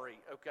summary,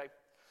 okay?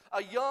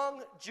 A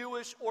young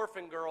Jewish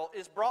orphan girl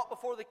is brought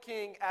before the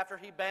king after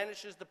he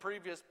banishes the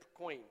previous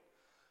queen.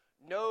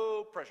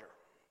 No pressure.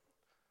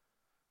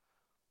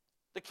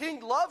 The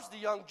king loves the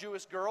young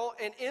Jewish girl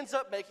and ends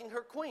up making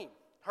her queen.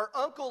 Her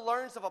uncle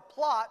learns of a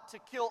plot to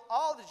kill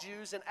all the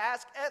Jews and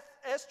asks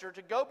Esther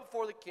to go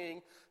before the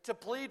king to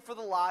plead for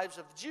the lives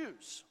of the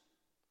Jews.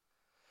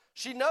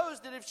 She knows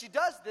that if she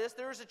does this,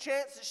 there is a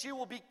chance that she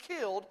will be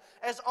killed,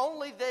 as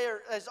only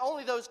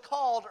those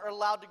called are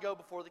allowed to go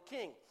before the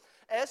king.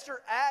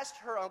 Esther asked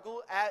her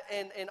uncle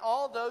and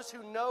all those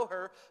who know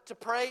her to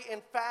pray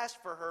and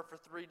fast for her for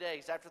 3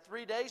 days. After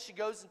 3 days, she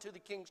goes into the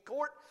king's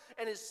court,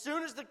 and as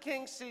soon as the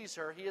king sees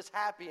her, he is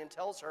happy and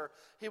tells her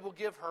he will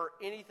give her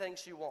anything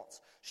she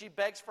wants. She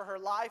begs for her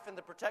life and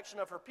the protection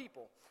of her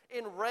people.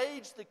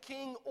 Enraged, the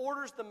king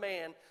orders the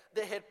man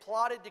that had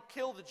plotted to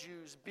kill the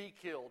Jews be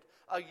killed.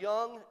 A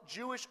young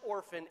Jewish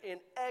orphan in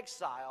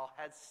exile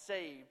had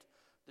saved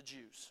the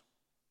Jews.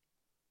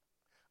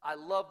 I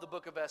love the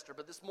book of Esther,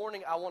 but this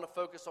morning I want to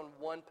focus on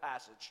one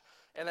passage,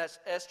 and that's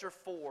Esther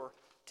 4,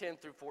 10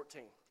 through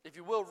 14. If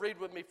you will, read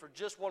with me for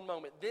just one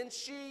moment. Then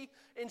she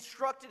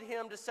instructed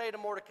him to say to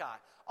Mordecai,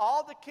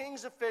 all the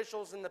king's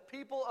officials and the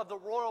people of the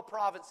royal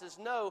provinces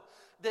know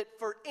that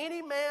for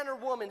any man or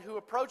woman who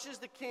approaches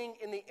the king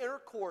in the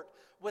inner court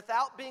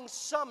without being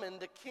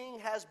summoned, the king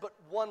has but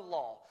one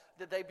law,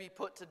 that they be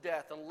put to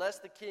death, unless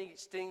the king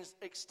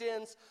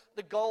extends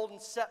the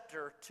golden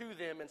scepter to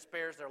them and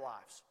spares their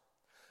lives.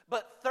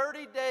 But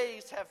 30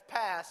 days have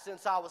passed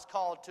since I was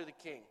called to the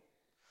king.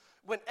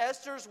 When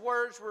Esther's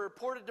words were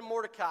reported to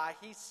Mordecai,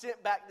 he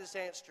sent back this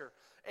answer.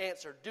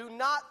 Do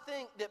not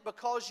think that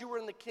because you were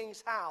in the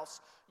king's house,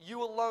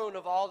 you alone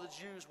of all the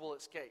Jews will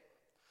escape.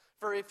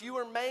 For if you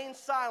remain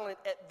silent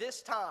at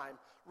this time,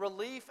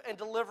 relief and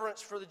deliverance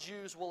for the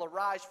Jews will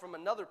arise from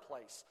another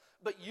place,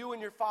 but you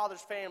and your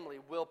father's family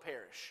will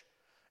perish.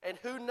 And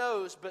who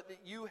knows but that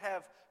you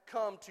have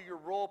come to your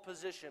royal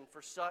position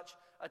for such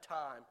a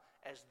time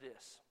as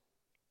this.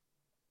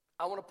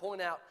 I want to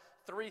point out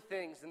 3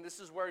 things, and this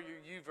is where your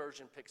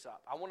YouVersion picks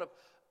up. I want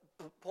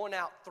to point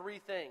out 3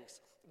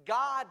 things.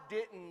 God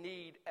didn't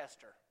need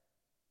Esther.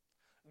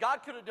 God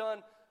could have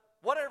done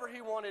whatever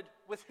he wanted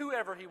with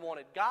whoever he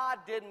wanted. God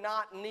did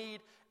not need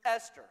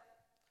Esther.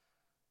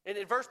 And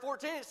in verse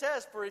 14 it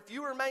says, for if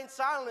you remain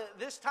silent at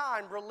this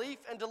time, relief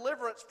and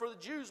deliverance for the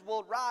Jews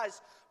will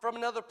rise from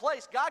another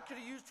place. God could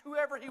have used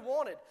whoever he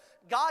wanted.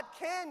 God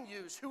can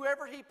use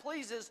whoever he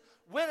pleases,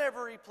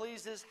 whenever he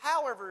pleases,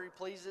 however he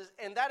pleases,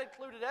 and that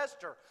included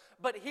Esther.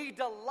 But he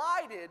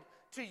delighted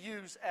to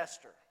use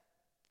Esther.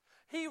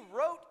 He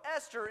wrote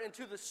Esther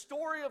into the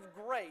story of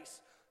grace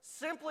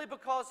simply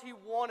because he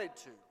wanted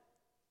to.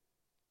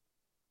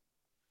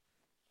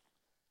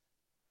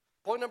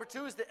 Point number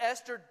 2 is that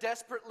Esther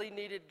desperately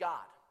needed God.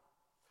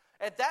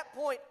 At that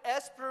point,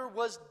 Esther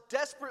was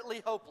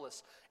desperately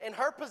hopeless. In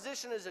her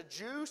position as a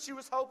Jew, she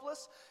was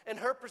hopeless. In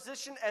her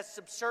position as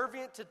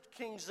subservient to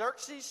King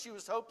Xerxes, she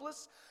was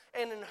hopeless.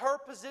 And in her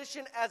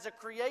position as a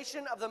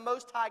creation of the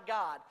Most High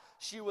God,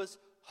 she was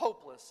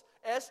hopeless.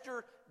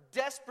 Esther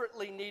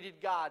desperately needed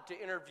God to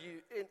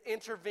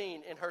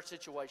intervene in her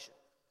situation.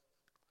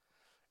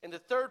 And the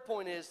third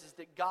point is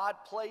that God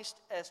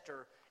placed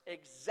Esther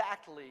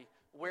exactly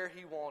where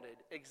he wanted,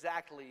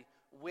 exactly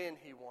when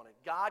he wanted.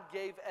 God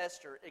gave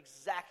Esther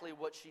exactly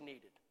what she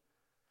needed.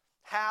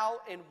 How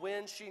and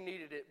when she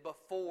needed it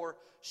before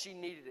she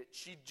needed it.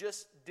 She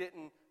just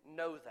didn't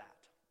know that.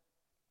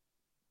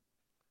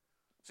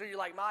 So you're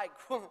like, Mike,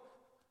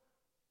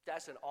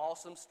 that's an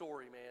awesome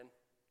story, man.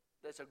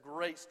 That's a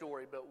great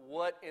story, but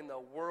what in the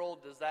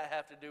world does that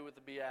have to do with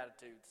the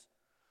Beatitudes?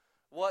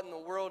 What in the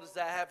world does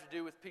that have to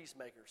do with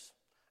peacemakers?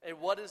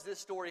 And what does this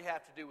story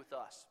have to do with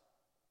us?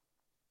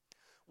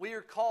 We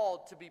are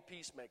called to be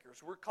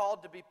peacemakers. We're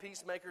called to be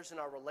peacemakers in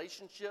our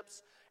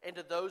relationships and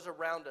to those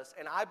around us.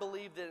 And I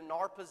believe that in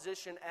our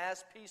position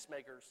as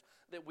peacemakers,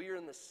 that we are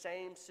in the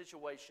same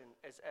situation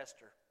as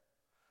Esther.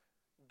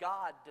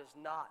 God does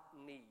not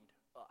need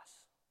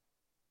us.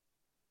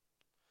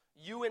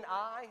 You and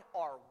I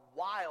are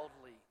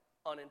wildly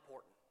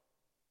unimportant.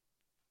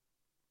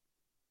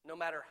 No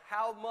matter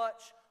how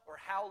much or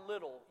how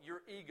little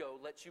your ego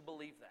lets you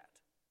believe that.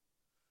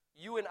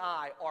 You and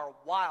I are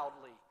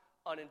wildly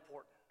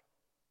unimportant.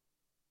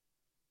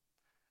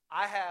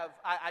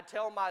 I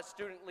tell my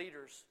student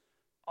leaders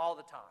all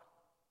the time,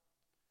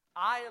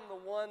 I am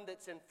the one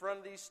that's in front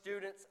of these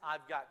students.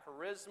 I've got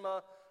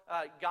charisma.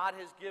 God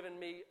has given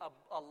me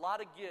a lot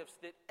of gifts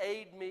that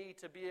aid me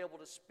to be able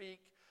to speak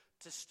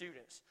to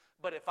students.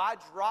 But if I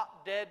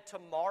drop dead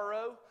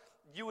tomorrow,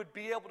 you would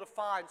be able to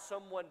find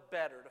someone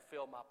better to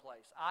fill my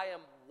place. I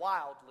am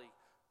wildly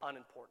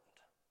unimportant.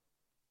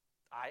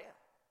 I am.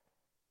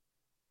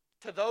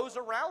 To those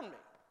around me,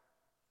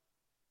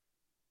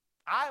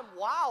 I am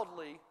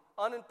wildly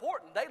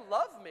unimportant. They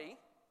love me.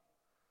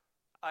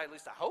 At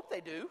least I hope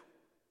they do.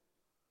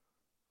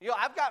 You know,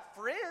 I've got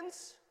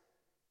friends,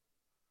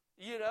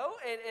 you know,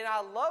 and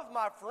I love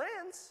my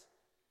friends.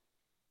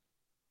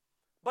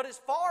 But as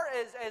far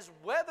as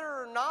whether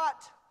or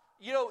not,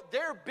 you know,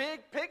 their big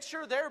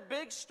picture, their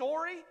big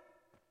story,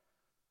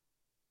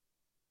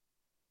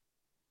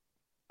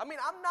 I mean,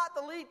 I'm not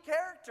the lead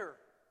character.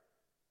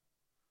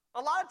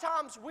 A lot of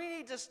times we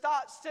need to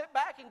sit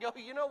back and go,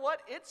 you know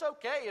what? It's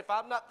okay if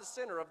I'm not the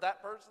center of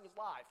that person's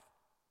life.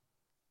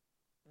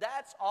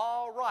 That's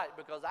all right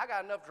because I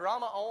got enough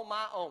drama on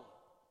my own.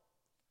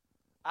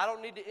 I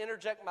don't need to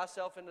interject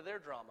myself into their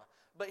drama.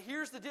 But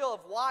here's the deal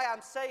of why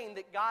I'm saying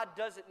that God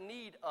doesn't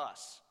need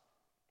us.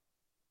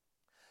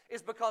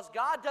 It's because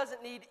God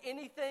doesn't need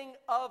anything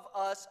of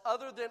us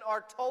other than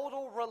our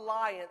total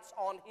reliance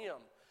on Him.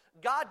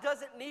 God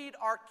doesn't need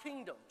our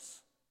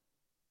kingdoms.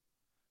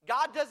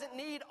 God doesn't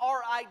need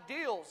our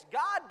ideals.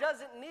 God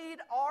doesn't need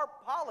our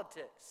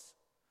politics.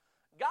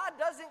 God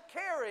doesn't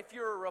care if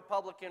you're a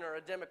Republican or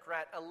a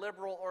Democrat, a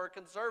liberal or a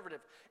conservative.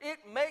 It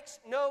makes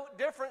no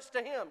difference to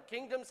Him.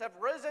 Kingdoms have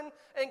risen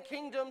and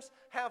kingdoms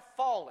have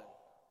fallen.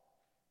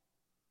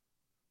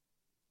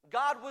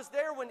 God was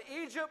there when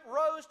Egypt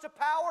rose to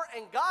power,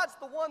 and God's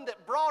the one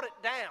that brought it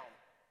down.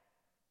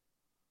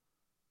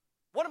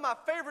 One of my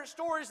favorite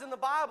stories in the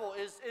Bible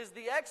is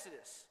the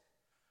Exodus.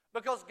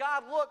 Because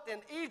God looked,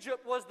 and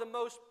Egypt was the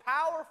most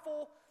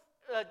powerful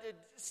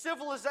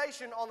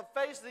civilization on the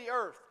face of the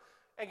earth.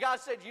 And God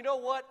said, you know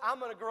what? I'm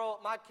going to grow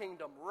up my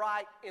kingdom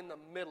right in the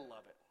middle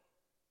of it.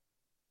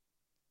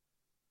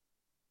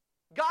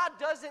 God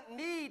doesn't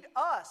need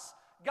us.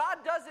 God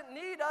doesn't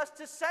need us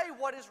to say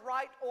what is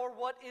right or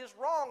what is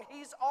wrong.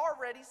 He's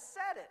already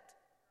said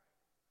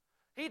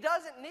it. He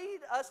doesn't need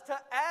us to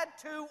add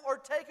to or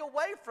take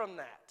away from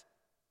that.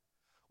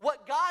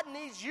 What God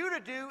needs you to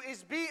do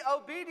is be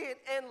obedient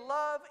and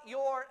love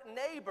your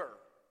neighbor.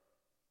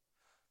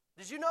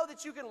 Did you know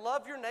that you can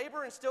love your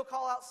neighbor and still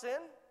call out sin?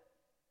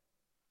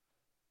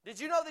 Did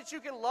you know that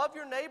you can love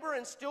your neighbor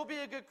and still be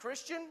a good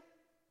Christian?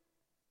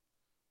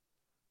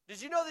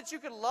 Did you know that you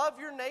can love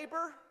your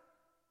neighbor?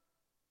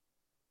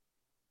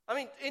 I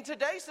mean, in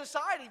today's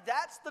society,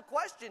 that's the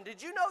question.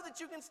 Did you know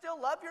that you can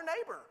still love your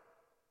neighbor?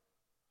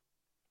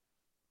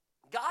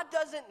 God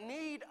doesn't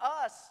need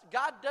us.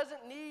 God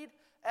doesn't need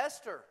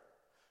Esther.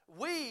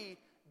 We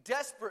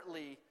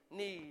desperately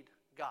need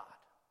God.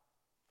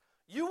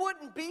 You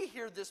wouldn't be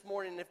here this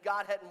morning if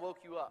God hadn't woke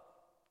you up.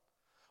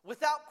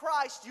 Without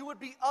Christ, you would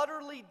be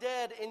utterly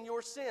dead in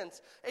your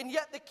sins. And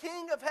yet the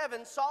King of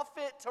Heaven saw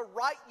fit to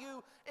write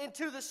you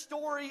into the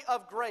story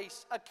of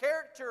grace. A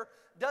character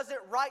doesn't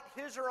write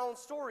his or her own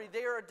story.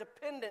 They are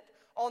dependent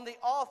on the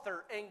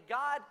author. And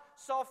God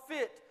saw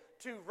fit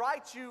to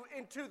write you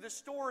into the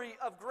story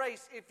of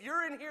grace. If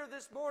you're in here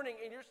this morning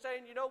and you're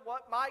saying, you know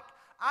what, Mike,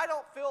 I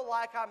don't feel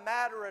like I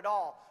matter at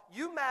all.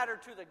 You matter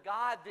to the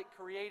God that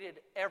created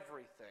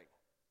everything.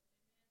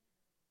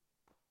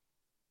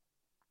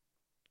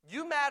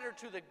 You matter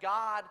to the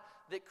God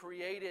that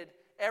created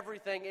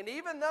everything. And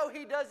even though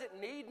he doesn't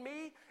need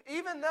me,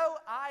 even though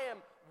I am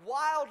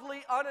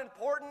wildly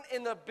unimportant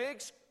in the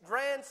big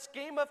grand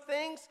scheme of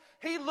things,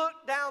 he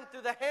looked down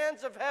through the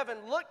hands of heaven,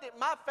 looked at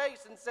my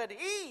face and said,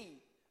 he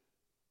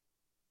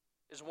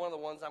is one of the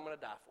ones I'm going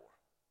to die for.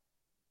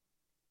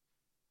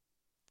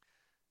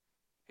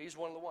 He's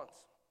one of the ones.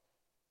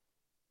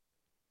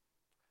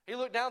 He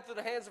looked down through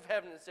the hands of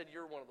heaven and said,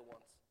 you're one of the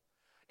ones.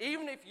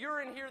 Even if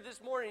you're in here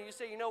this morning and you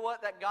say, you know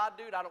what, that God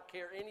dude, I don't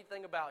care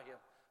anything about him.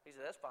 He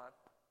said, that's fine.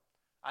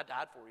 I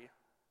died for you.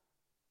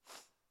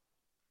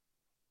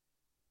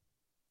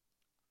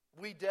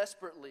 We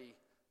desperately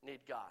need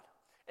God.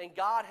 And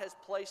God has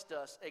placed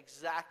us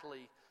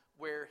exactly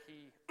where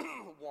he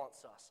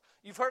wants us.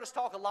 You've heard us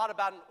talk a lot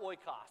about an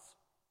oikos.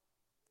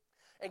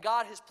 And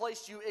God has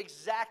placed you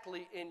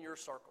exactly in your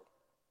circle.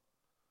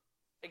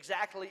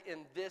 Exactly in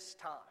this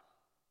time.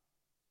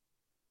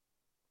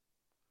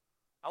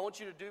 I want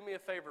you to do me a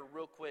favor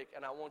real quick,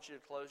 and I want you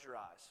to close your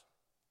eyes.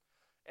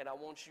 And I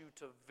want you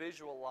to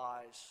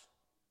visualize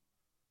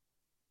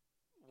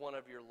one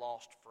of your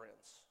lost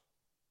friends.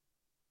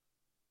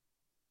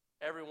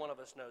 Every one of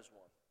us knows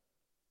one.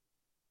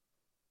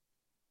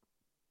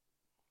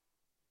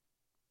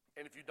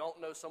 And if you don't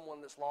know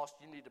someone that's lost,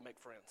 you need to make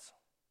friends.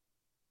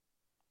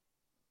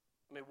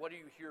 I mean, what are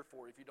you here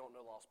for if you don't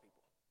know lost people?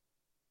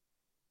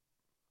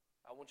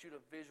 I want you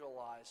to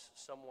visualize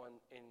someone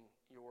in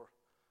your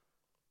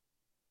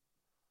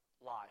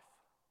life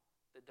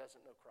that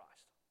doesn't know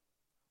Christ.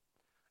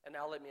 And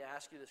now let me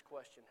ask you this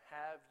question.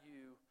 Have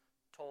you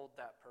told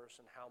that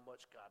person how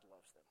much God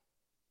loves them?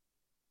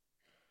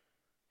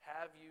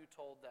 Have you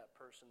told that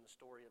person the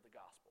story of the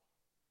gospel?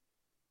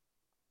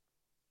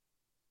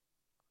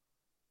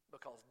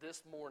 Because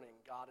this morning,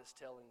 God is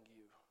telling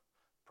you,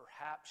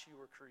 perhaps you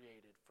were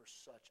created for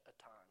such a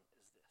time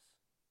as this.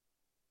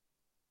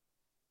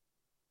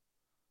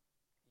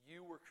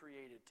 You were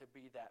created to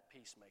be that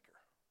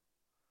peacemaker.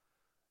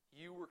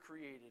 You were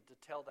created to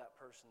tell that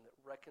person that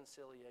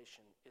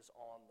reconciliation is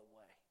on the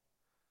way.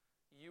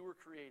 You were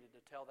created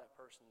to tell that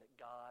person that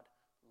God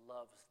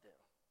loves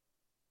them.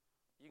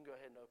 You can go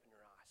ahead and open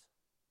your eyes.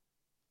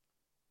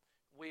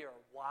 We are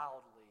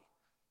wildly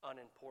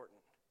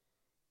unimportant.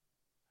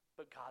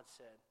 But God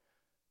said,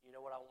 you know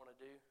what I want to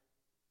do?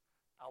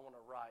 I want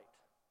to write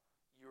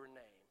your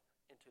name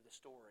into the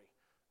story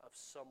of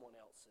someone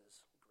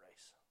else's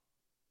grace.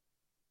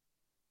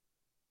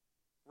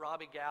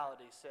 Robbie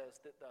Gallaty says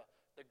that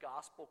the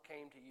gospel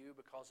came to you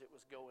because it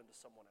was going to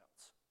someone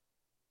else.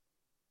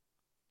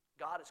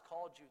 God has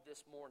called you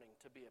this morning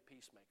to be a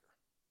peacemaker.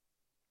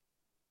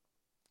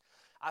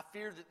 I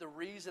fear that the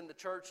reason the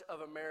Church of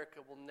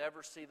America will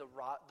never see the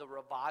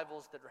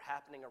revivals that are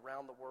happening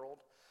around the world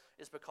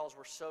is because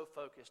we're so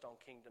focused on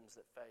kingdoms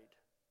that fade.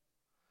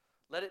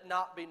 Let it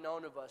not be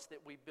known of us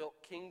that we built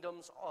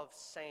kingdoms of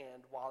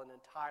sand while an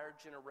entire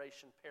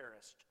generation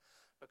perished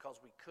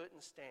because we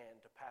couldn't stand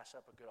to pass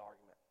up a good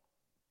argument.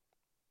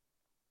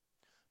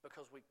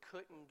 Because we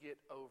couldn't get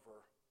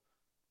over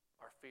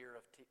our fear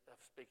of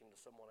speaking to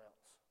someone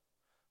else.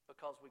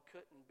 Because we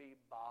couldn't be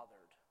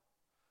bothered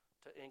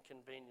to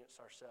inconvenience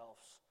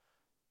ourselves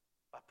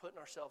by putting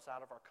ourselves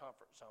out of our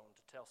comfort zone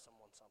to tell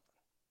someone something.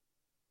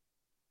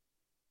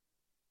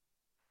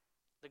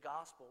 The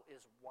gospel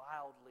is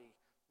wildly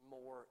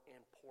more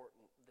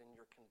important than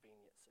your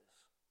conveniences.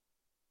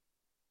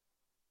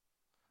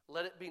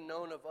 Let it be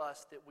known of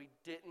us that we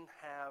didn't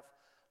have,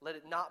 let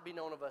it not be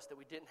known of us that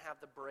we didn't have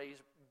the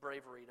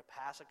bravery to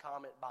pass a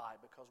comment by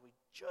because we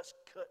just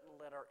couldn't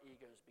let our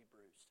egos be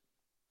bruised.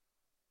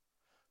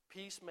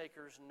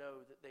 Peacemakers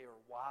know that they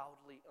are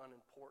wildly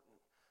unimportant,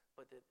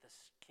 but that the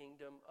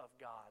kingdom of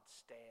God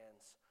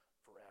stands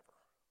forever.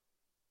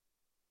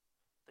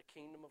 The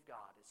kingdom of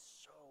God is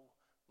so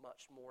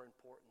much more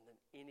important than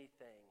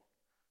anything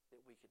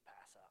that we could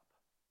pass up.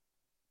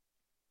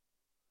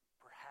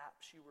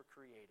 Perhaps you were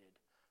created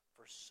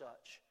for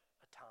such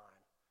a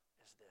time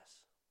as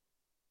this.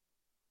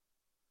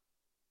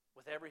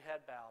 With every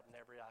head bowed and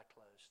every eye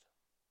closed,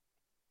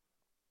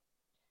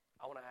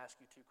 I want to ask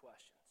you two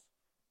questions.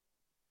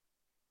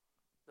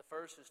 The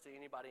first is to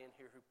anybody in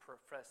here who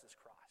professes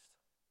Christ.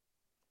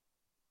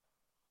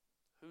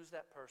 Who's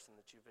that person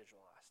that you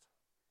visualized?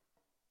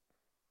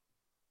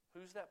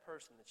 Who's that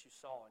person that you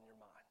saw in your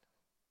mind?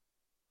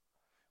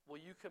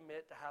 Will you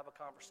commit to have a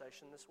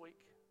conversation this week?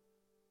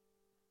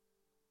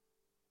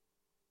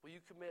 Will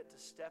you commit to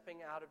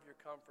stepping out of your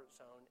comfort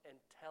zone and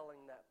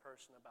telling that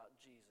person about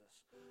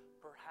Jesus?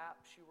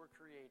 Perhaps you were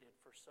created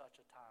for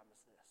such a time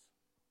as this.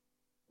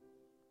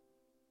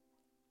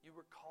 You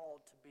were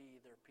called to be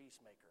their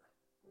peacemaker.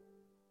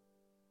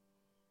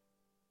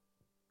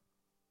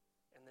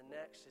 And the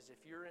next is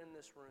if you're in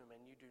this room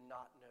and you do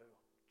not know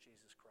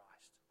Jesus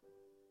Christ,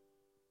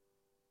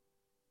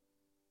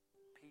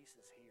 peace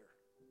is here.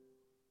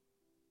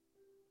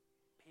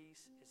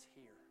 Peace is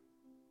here.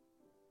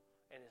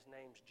 And his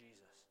name's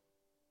Jesus.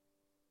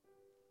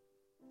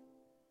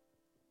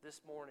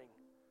 This morning,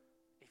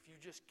 if you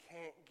just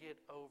can't get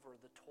over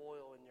the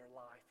toil in your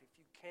life, if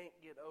you can't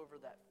get over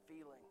that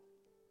feeling,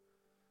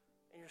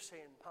 And you're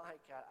saying,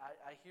 Mike,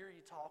 I hear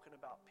you talking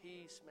about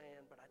peace,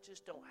 man, but I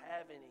just don't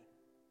have any.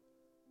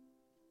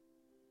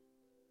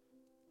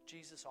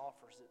 Jesus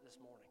offers it this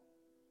morning.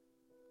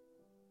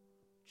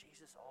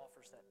 Jesus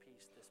offers that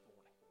peace this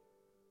morning.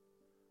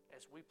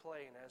 As we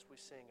play and as we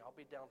sing, I'll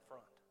be down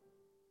front.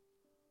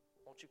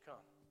 Won't you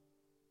come?